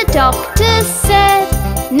and the doctor said,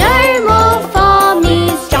 no more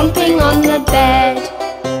Farmees jumping on the bed.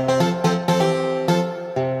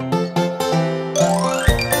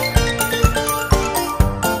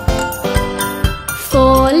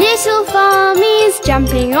 Little Farmees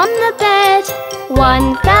jumping on the bed.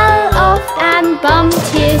 One fell off and bumped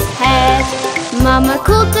his head. Mama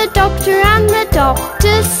called the doctor and the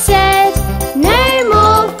doctor said, no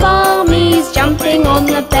more Farmees jumping on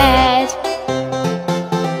the bed.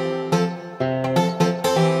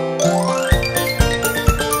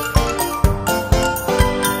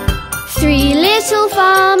 Three little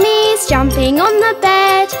Farmees jumping on the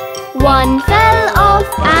bed. One fell off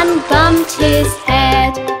and bumped his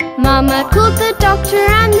head. Mama called the doctor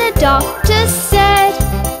and the doctor said,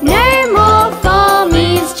 no more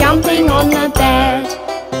Farmees jumping on the bed.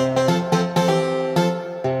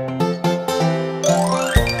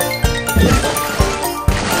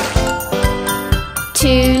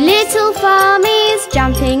 Two little Farmees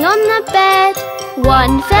jumping on the bed.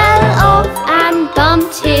 One fell off and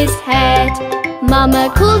bumped his head.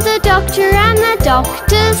 Mama called the doctor and the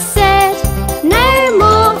doctor said, no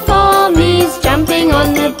more Farmees jumping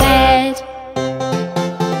on the bed.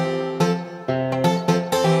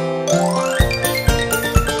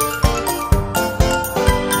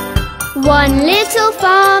 One little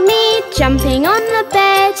Farmee jumping on the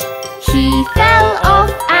bed. He fell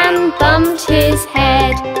off and bumped his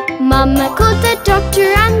head. Mama called the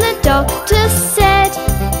doctor and the doctor said,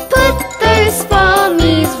 put those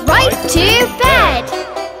Farmees right to bed.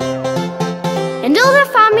 And all the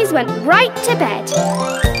Farmees went right to bed.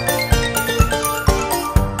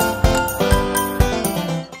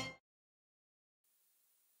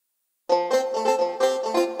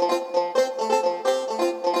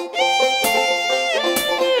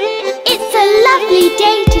 It's a lovely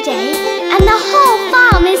day today, and the whole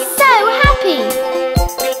farm is so happy.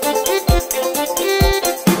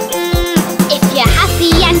 If you're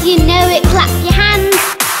happy and you know it, clap your hands.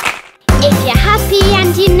 If you're happy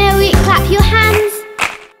and you know it, clap your hands.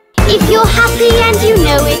 If you're happy and you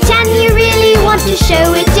know it, and you really want to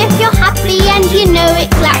show it. If you're happy and you know it,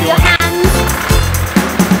 clap your hands.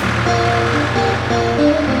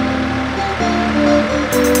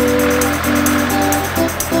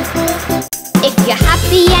 If you're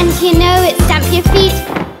happy and you know it, stamp your feet.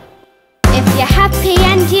 If you're happy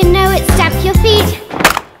and you know it, stamp your feet.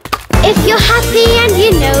 If you're happy and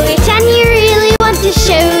you know it, and you really want to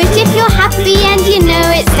show it. If you're happy and you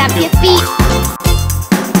know it, stamp your feet.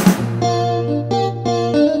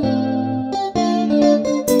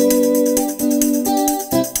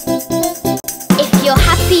 If you're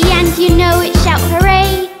happy and you know it, shout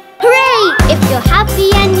hooray! Hooray! If you're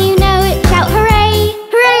happy and you know it, shout hooray!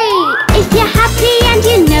 Hooray! If you're happy and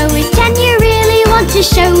you know it, and you really want to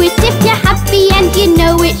show it. If you're happy and you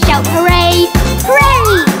know it, shout hooray!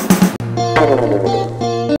 Hooray!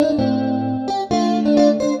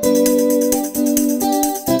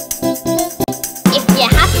 If you're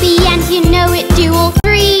happy and you know it, do all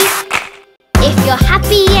three. If you're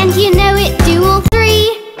happy and you know it,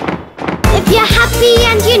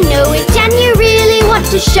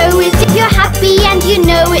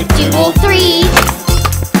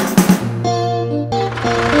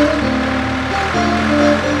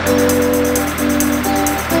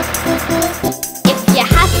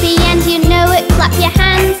 clap your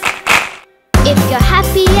hands. If you're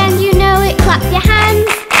happy and you know it, clap your hands.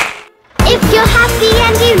 If you're happy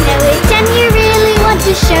and you know it and you really want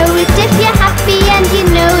to show it, if you're happy and you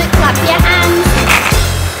know it, clap your hands.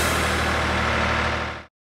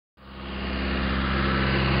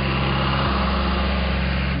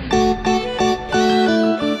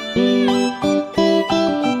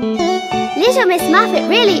 Little Miss Muffet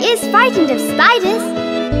really is frightened of spiders.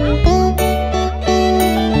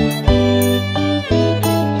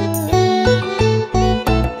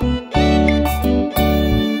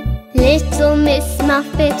 Little Miss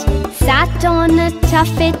Muffet sat on a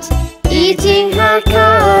tuffet, eating her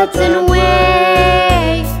cards and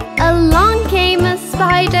whey. Along came a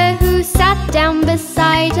spider who sat down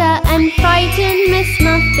beside her and frightened Miss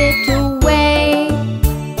Muffet away.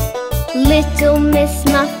 Little Miss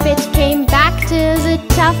Muffet came back to the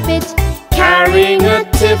tuffet, carrying a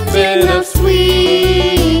tiffin of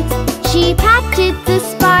sweets. She patted the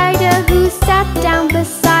spider who sat down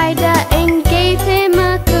beside her and gave him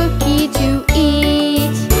a cookie to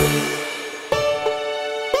eat.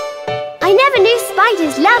 I never knew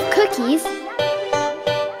spiders love cookies.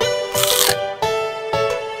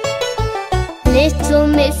 Little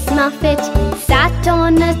Miss Muffet sat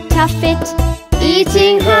on a tuffet,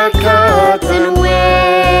 eating her cards and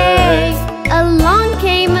whey. Along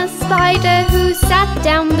came a spider who sat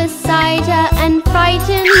down beside her and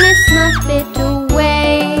frightened Miss Muffet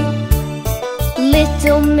away.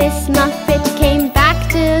 Little Miss Muffet came back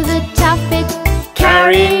to the tuffet,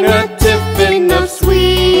 carrying a tiffin of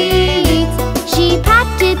sweets. She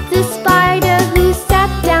patted the spider who sat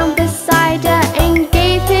down beside her and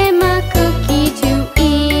gave him a cookie to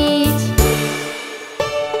eat.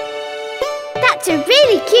 That's a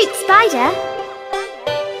really cute spider.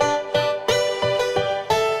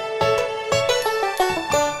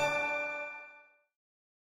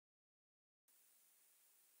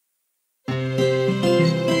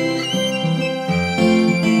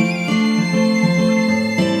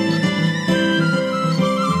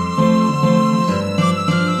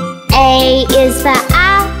 A is for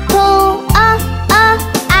apple,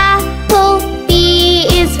 apple. B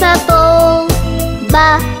is for ball,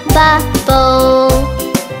 ball.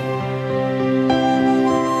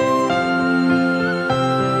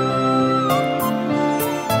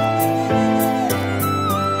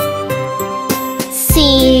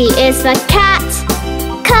 C is for cat,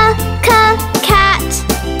 cat.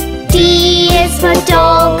 D is for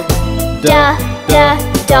dog,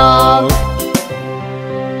 dog.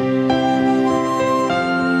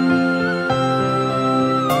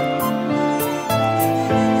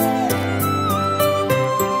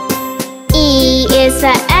 E is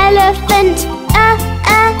for elephant,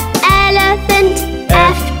 elephant.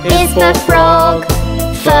 F is for frog,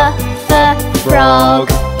 frog.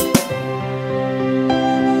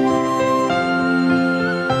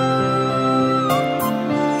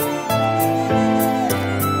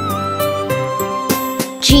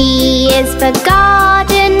 G is for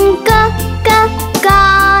garden,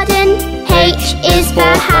 garden. H is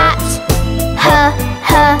for hat, hat.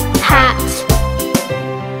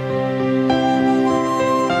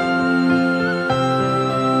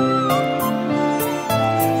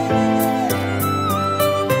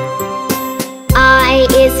 I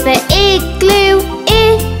is for igloo,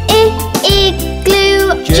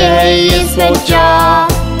 igloo. J is for jar,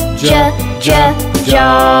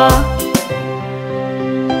 jar.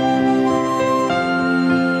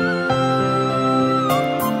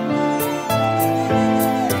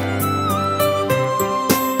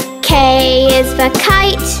 K is for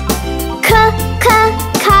kite,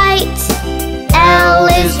 kite. L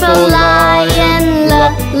is for lion,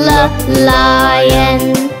 lion.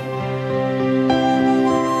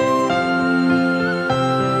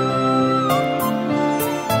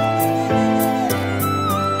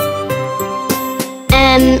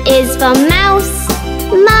 M is for mouse,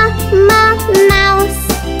 mouse.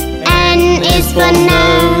 N is for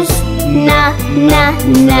nose,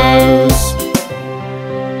 nose.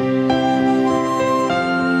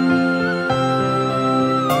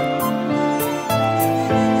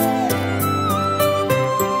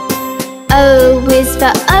 O is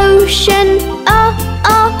for ocean,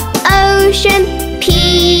 ocean. P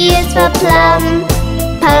is for plum,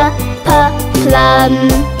 plum.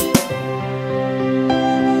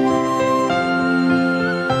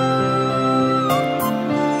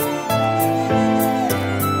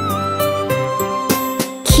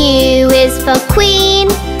 Q is for queen,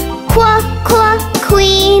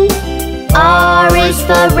 queen. R is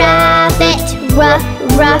for rabbit,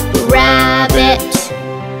 rabbit.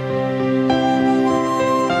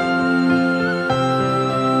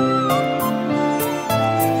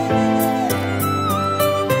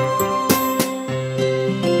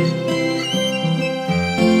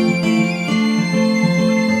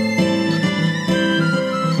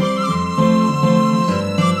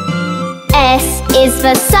 S is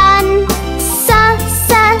for sun, sun.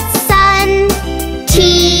 T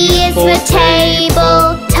is for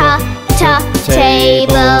table,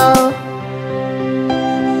 table.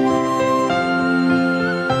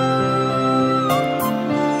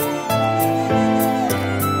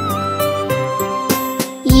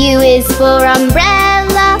 U is for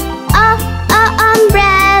umbrella,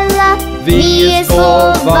 umbrella. V is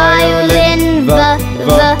for violin,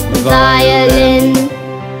 violin.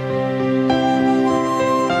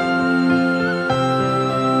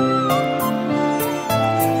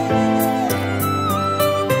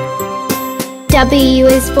 W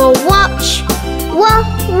is for watch,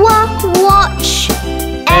 watch.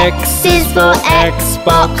 X is for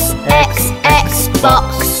Xbox,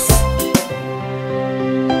 Xbox.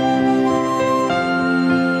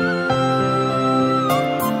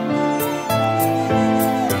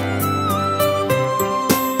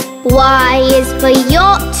 Y is for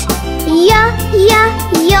yacht,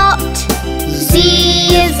 yacht. Z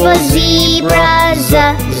is for zebra,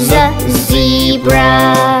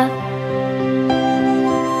 zebra.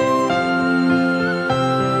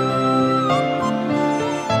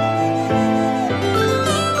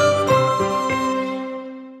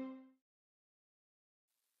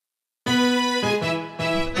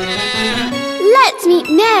 Let's meet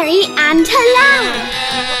Mary and her lamb.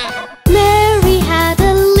 Mary had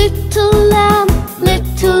a little lamb,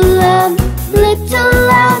 little lamb, little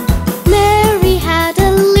lamb. Mary had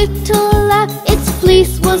a little lamb, its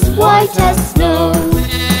fleece was white as snow.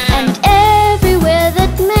 And everywhere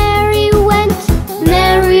that Mary went,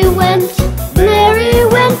 Mary went, Mary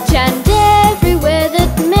went. And everywhere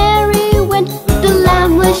that Mary went, the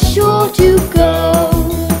lamb was sure to go.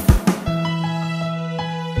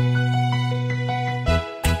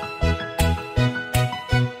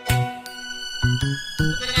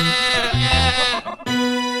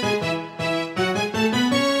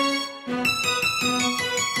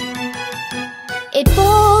 It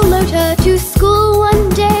followed her to school one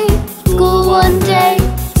day, school one day,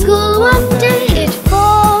 school one day. It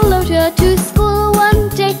followed her to school one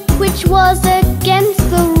day, which was against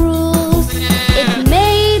the rules. It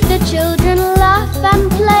made the children laugh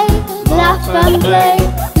and play, laugh and play,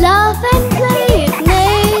 laugh and play. It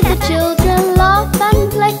made the children laugh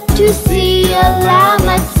and play to see a lamb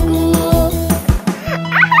at school.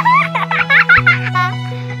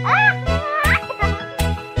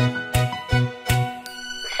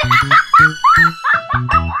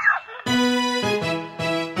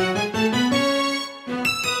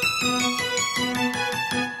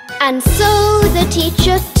 And so the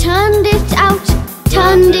teacher turned it out,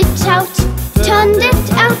 turned it out, turned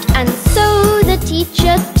it out. And so the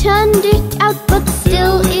teacher turned it out, but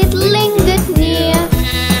still it lingered near.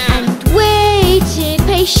 And waited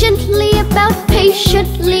patiently about,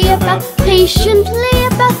 patiently about, patiently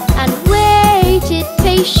about. And waited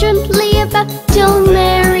patiently about, till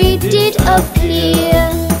Mary did appear.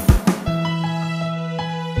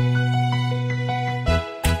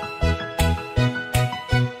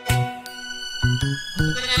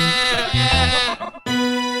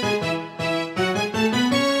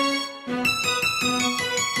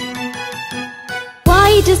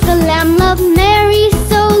 Why does the lamb love Mary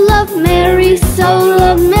so, love Mary so,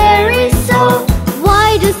 love Mary so?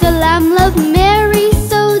 Why does the lamb love Mary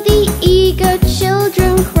so? The eager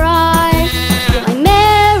children cry. Why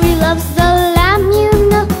Mary loves the lamb, you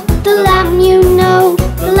know, the lamb, you know,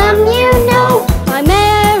 the lamb, you know. Why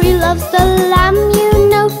Mary loves the lamb, you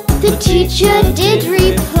know, the teacher did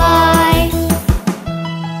reply.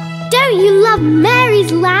 Don't you love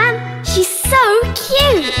Mary's lamb? She's so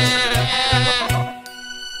cute.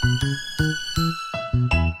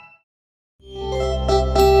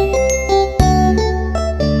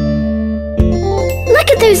 Look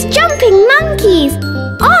at those jumping monkeys!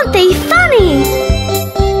 Aren't they funny?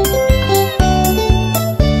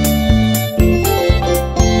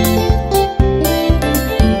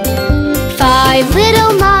 Five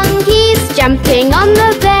little monkeys jumping on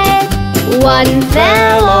the bed. One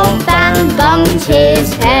fell off and bumped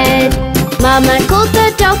his head. Mama called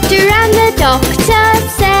the doctor and the doctor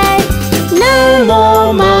said, no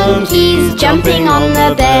more monkeys jumping on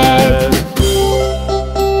the bed.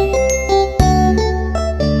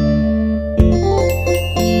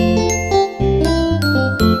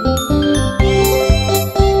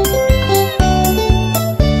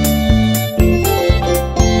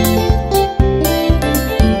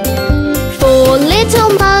 Four little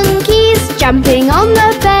monkeys jumping on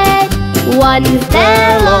the bed. One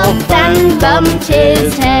fell off and bumped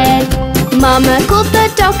his head. Mama called the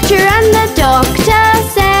doctor and the doctor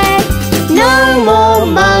said, no more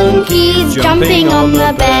monkeys jumping on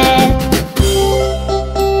the bed.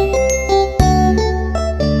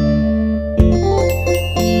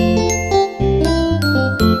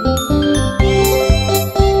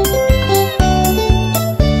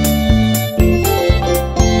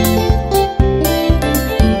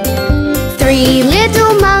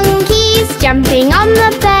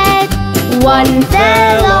 One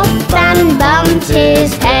fell off and bumped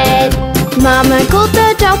his head. Mama called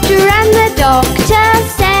the doctor and the doctor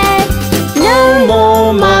said, no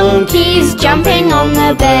more monkeys jumping on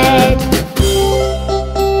the bed.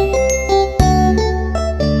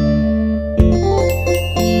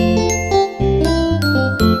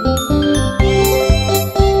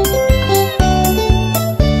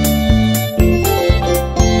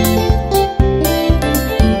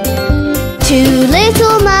 Two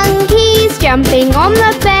little monkeys jumping on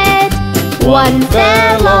the bed. One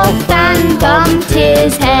fell off and bumped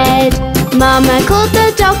his head. Mama called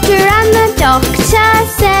the doctor and the doctor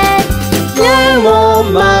said, no more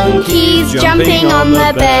monkeys jumping on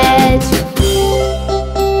the bed.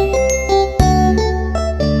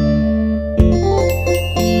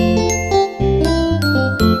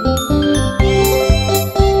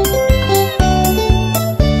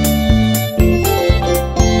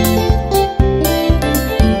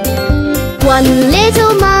 One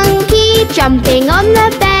little monkey jumping on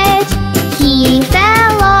the bed. He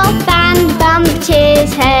fell off and bumped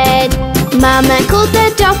his head. Mama called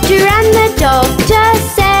the doctor and the doctor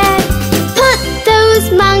said, put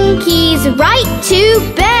those monkeys right to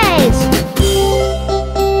bed.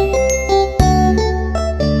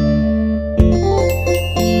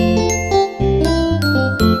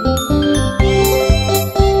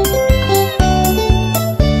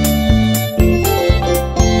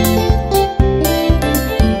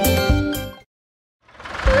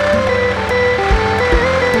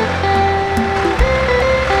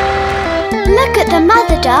 Look at the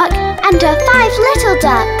mother duck and her 5 little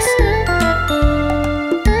ducks.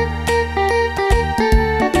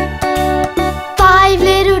 Five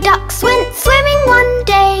little ducks went swimming one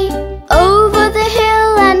day, over the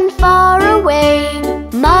hill and far away.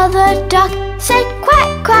 Mother duck said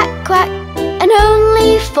quack, quack, quack, and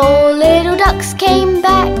only 4 little ducks came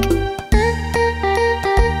back.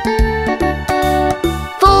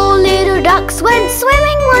 4 little ducks went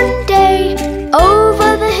swimming one day,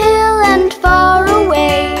 over the hill and far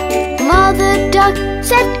away. Mother duck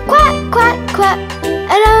said quack, quack, quack,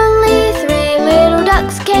 and only 3 little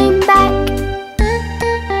ducks came back.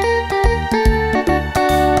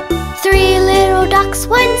 3 little ducks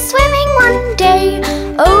went swimming one day,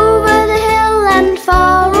 over the hill and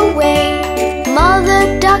far away.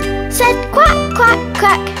 Mother duck said quack, quack,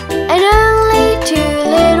 quack, and only 2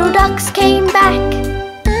 little ducks came back.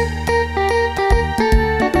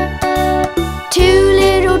 2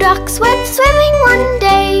 little ducks went swimming one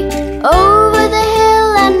day, over the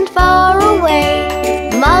hill and far away.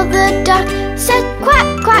 Mother duck said quack,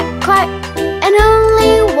 quack, quack, and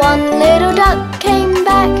only 1 little duck came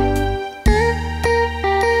back.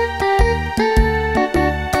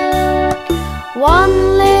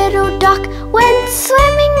 1 little duck went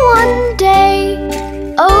swimming one day,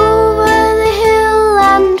 over the hill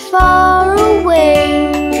and far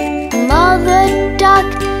away. Mother duck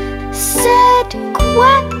said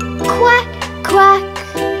quack, quack, quack,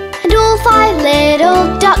 and all 5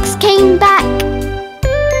 little ducks came back.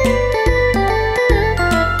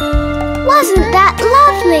 Wasn't that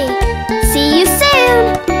lovely? See you soon!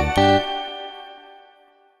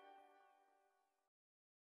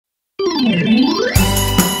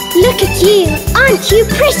 Look at you, aren't you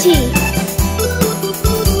pretty?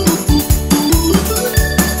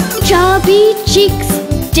 Chubby cheeks,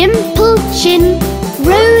 dimpled chin,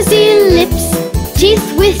 rosy lips, teeth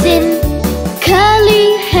within,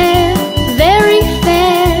 curly hair, very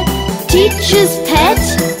fair. Teacher's pet,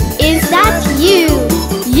 is that you?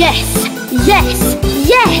 Yes, yes,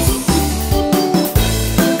 yes!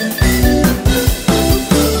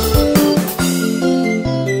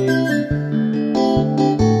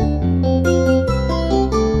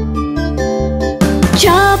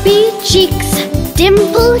 Chubby cheeks,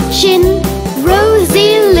 dimpled chin,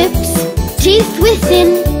 rosy lips, teeth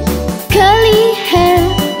within, curly hair,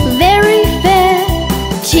 very fair.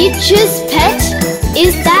 Teacher's pet,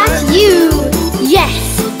 is that you? Yes,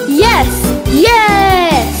 yes,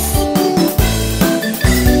 yes!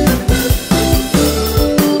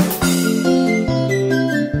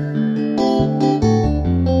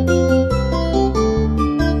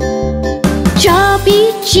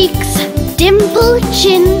 Chubby cheeks, dimpled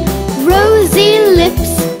chin, rosy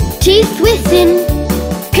lips, teeth within,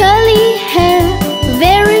 curly hair,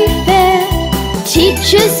 very fair.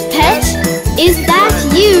 Teacher's pet, is that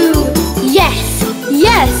you? Yes,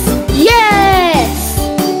 yes, yes!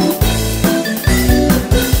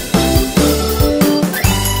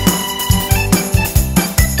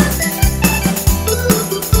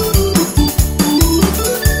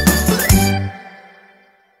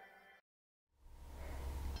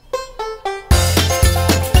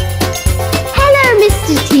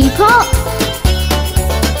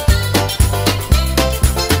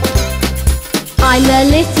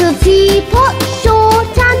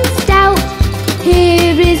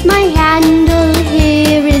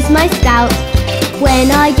 my spout.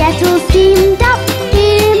 When I get all steamed up,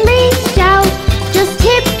 hear me shout. Just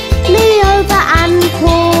tip me over and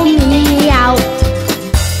pour me out.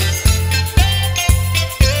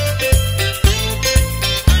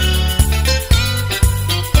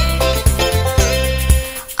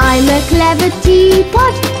 I'm a clever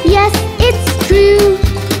teapot, yes, it's true.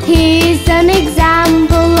 Here's an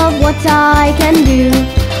example of what I can do.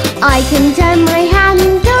 I can turn my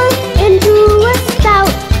handle into a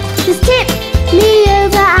spout. Just tip me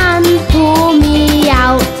over and pour me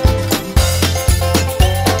out.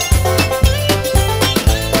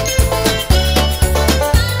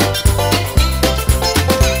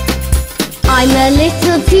 I'm a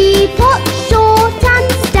little teapot, short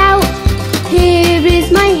and stout. Here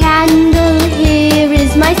is my handle, here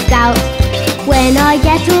is my spout. When I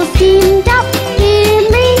get all steamed up, hear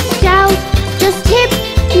me shout. Just tip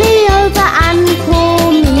me over and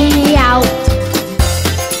pour me out.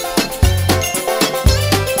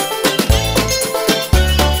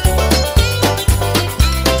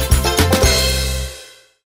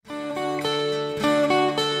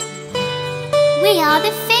 We are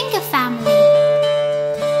the finger family.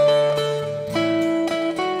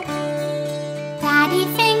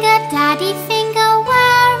 Daddy finger,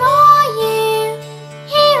 where are you?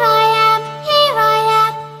 Here I am,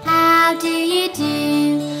 how do you do?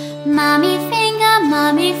 Mummy finger,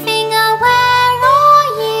 where are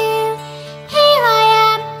you? Here I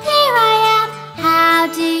am, how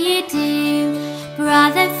do you do?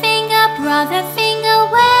 Brother finger, where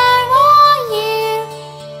are you?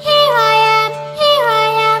 Here I am,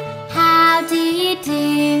 how do you do?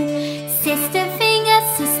 Sister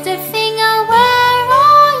finger, where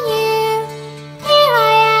are you? Here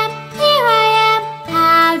I am,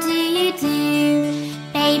 how do you do?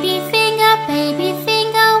 Baby finger,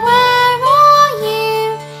 where are you?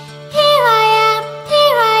 Here I am,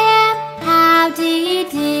 how do you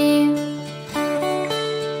do?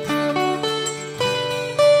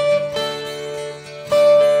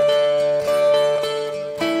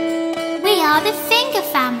 We are the finger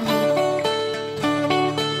family.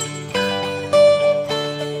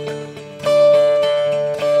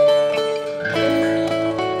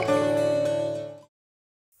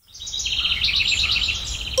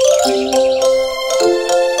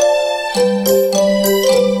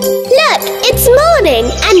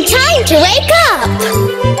 And time to wake up!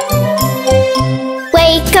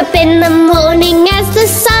 Wake up in the morning as the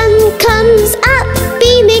sun comes up,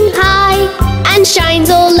 beaming high and shines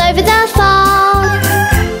all over the farm.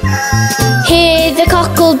 Hear the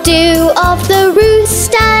cockle-doo of the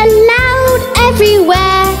rooster loud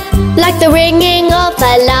everywhere, like the ringing of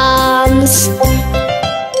alarms.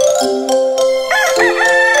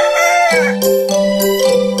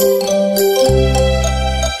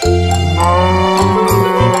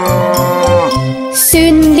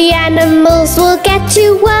 Soon the animals will get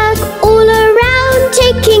to work all around,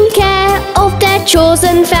 taking care of their chores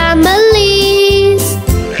and families.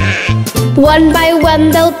 One by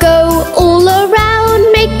one they'll go all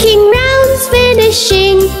around, making rounds,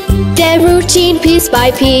 finishing their routine piece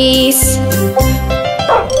by piece.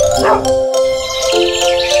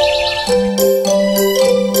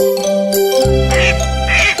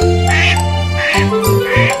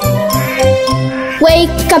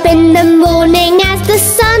 Wake up in the morning as the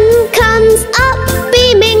sun comes up,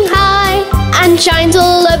 beaming high and shines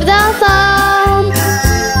all over the farm.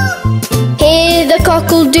 Hear the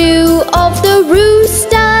cockle-doo of the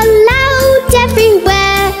rooster loud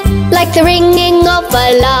everywhere, like the ringing of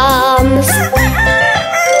alarms.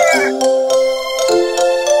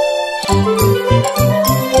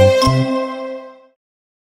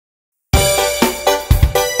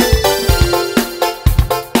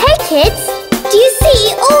 Hey kids! Do you see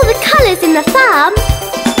all the colours in the farm?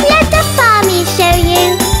 Let the Farmees show you.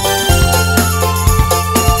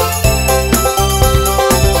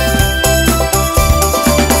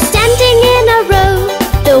 Standing in a row,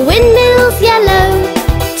 the windmill's yellow,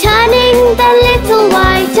 turning the little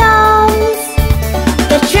white arms.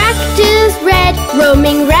 The tractor's red,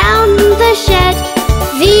 roaming round the shed.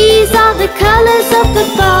 These are the colours of the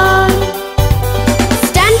farm.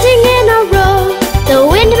 Standing in a row, the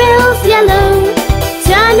windmill's yellow,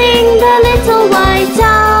 turning the little white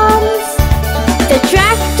arms. The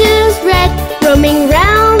tractor's red, roaming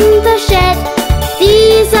round the shed.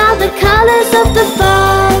 These are the colours of the farm.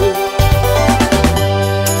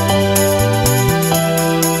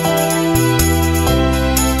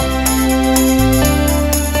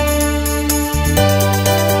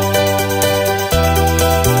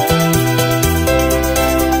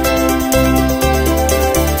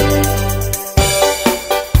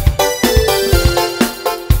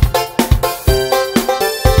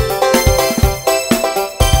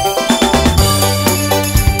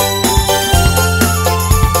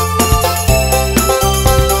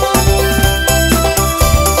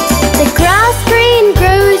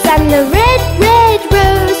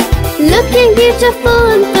 beautiful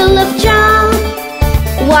and full of charm.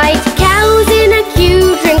 White cows in a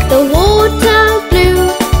queue drink the water blue.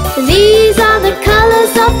 These are the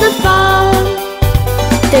colours of the farm.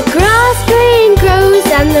 The grass green grows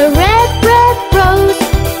and the red, red rose,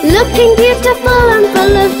 looking beautiful and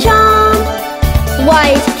full of charm.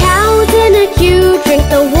 White cows in a queue drink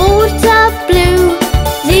the water blue.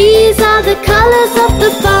 These are the colours of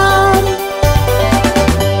the farm.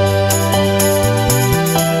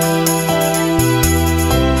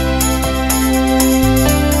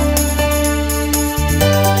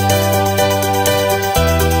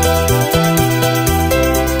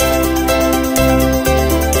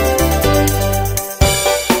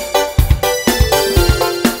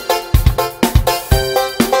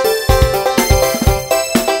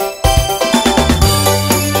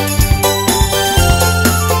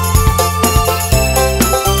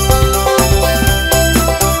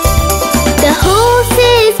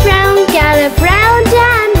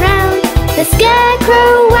 The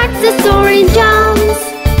scarecrow wags its orange arms.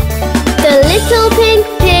 The little pink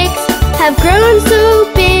pigs have grown so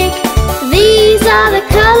big. These are the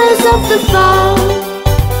colours of the farm.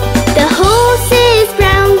 The horses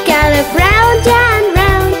brown gallop round and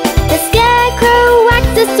round. The scarecrow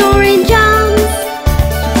wags its orange arms.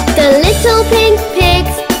 The little pink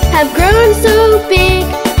pigs have grown so big.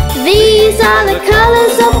 These are the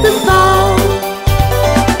colours of the farm.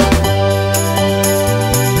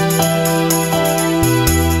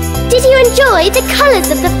 Did you enjoy the colours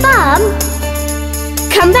of the farm?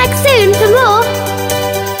 Come back soon for more.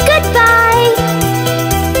 Goodbye!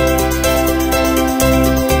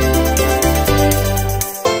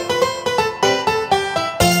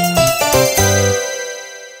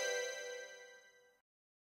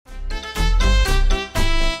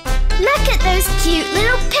 Look at those cute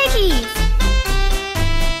little piggies!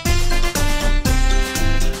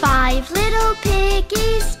 5 little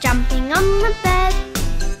piggies jumping on the bed.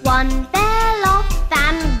 One fell off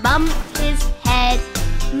and bumped his head.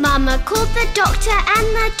 Mama called the doctor and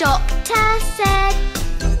the doctor said,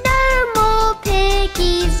 no more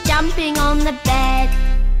piggies jumping on the bed.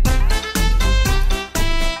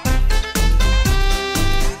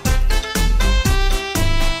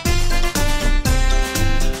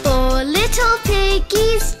 Four little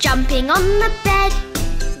piggies jumping on the bed.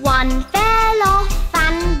 One fell off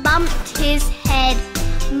and bumped his head.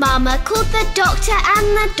 Mama called the doctor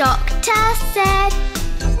and the doctor said,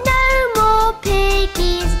 no more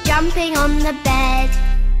piggies jumping on the bed.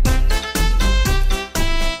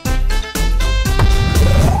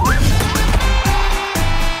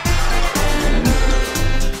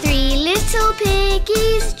 Three little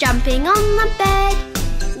piggies jumping on the bed.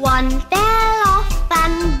 One fell off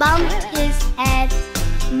and bumped his head.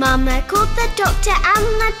 Mama called the doctor and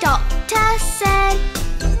the doctor said,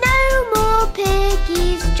 no more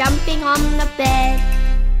piggies jumping on the bed.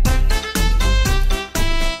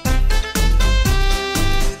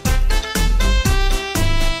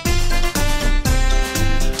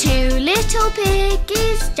 Two little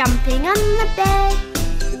piggies jumping on the bed.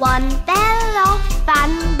 One fell off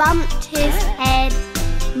and bumped his head.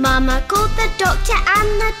 Mama called the doctor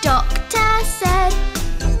and the doctor said,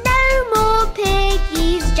 no more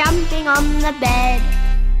piggies jumping on the bed.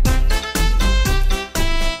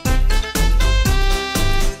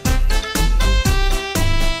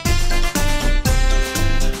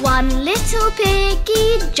 One little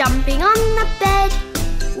piggy jumping on the bed.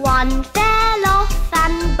 One fell off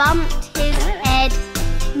and bumped his head.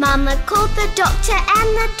 Mama called the doctor and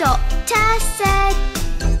the doctor said,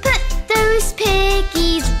 put those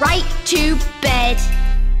piggies right to bed.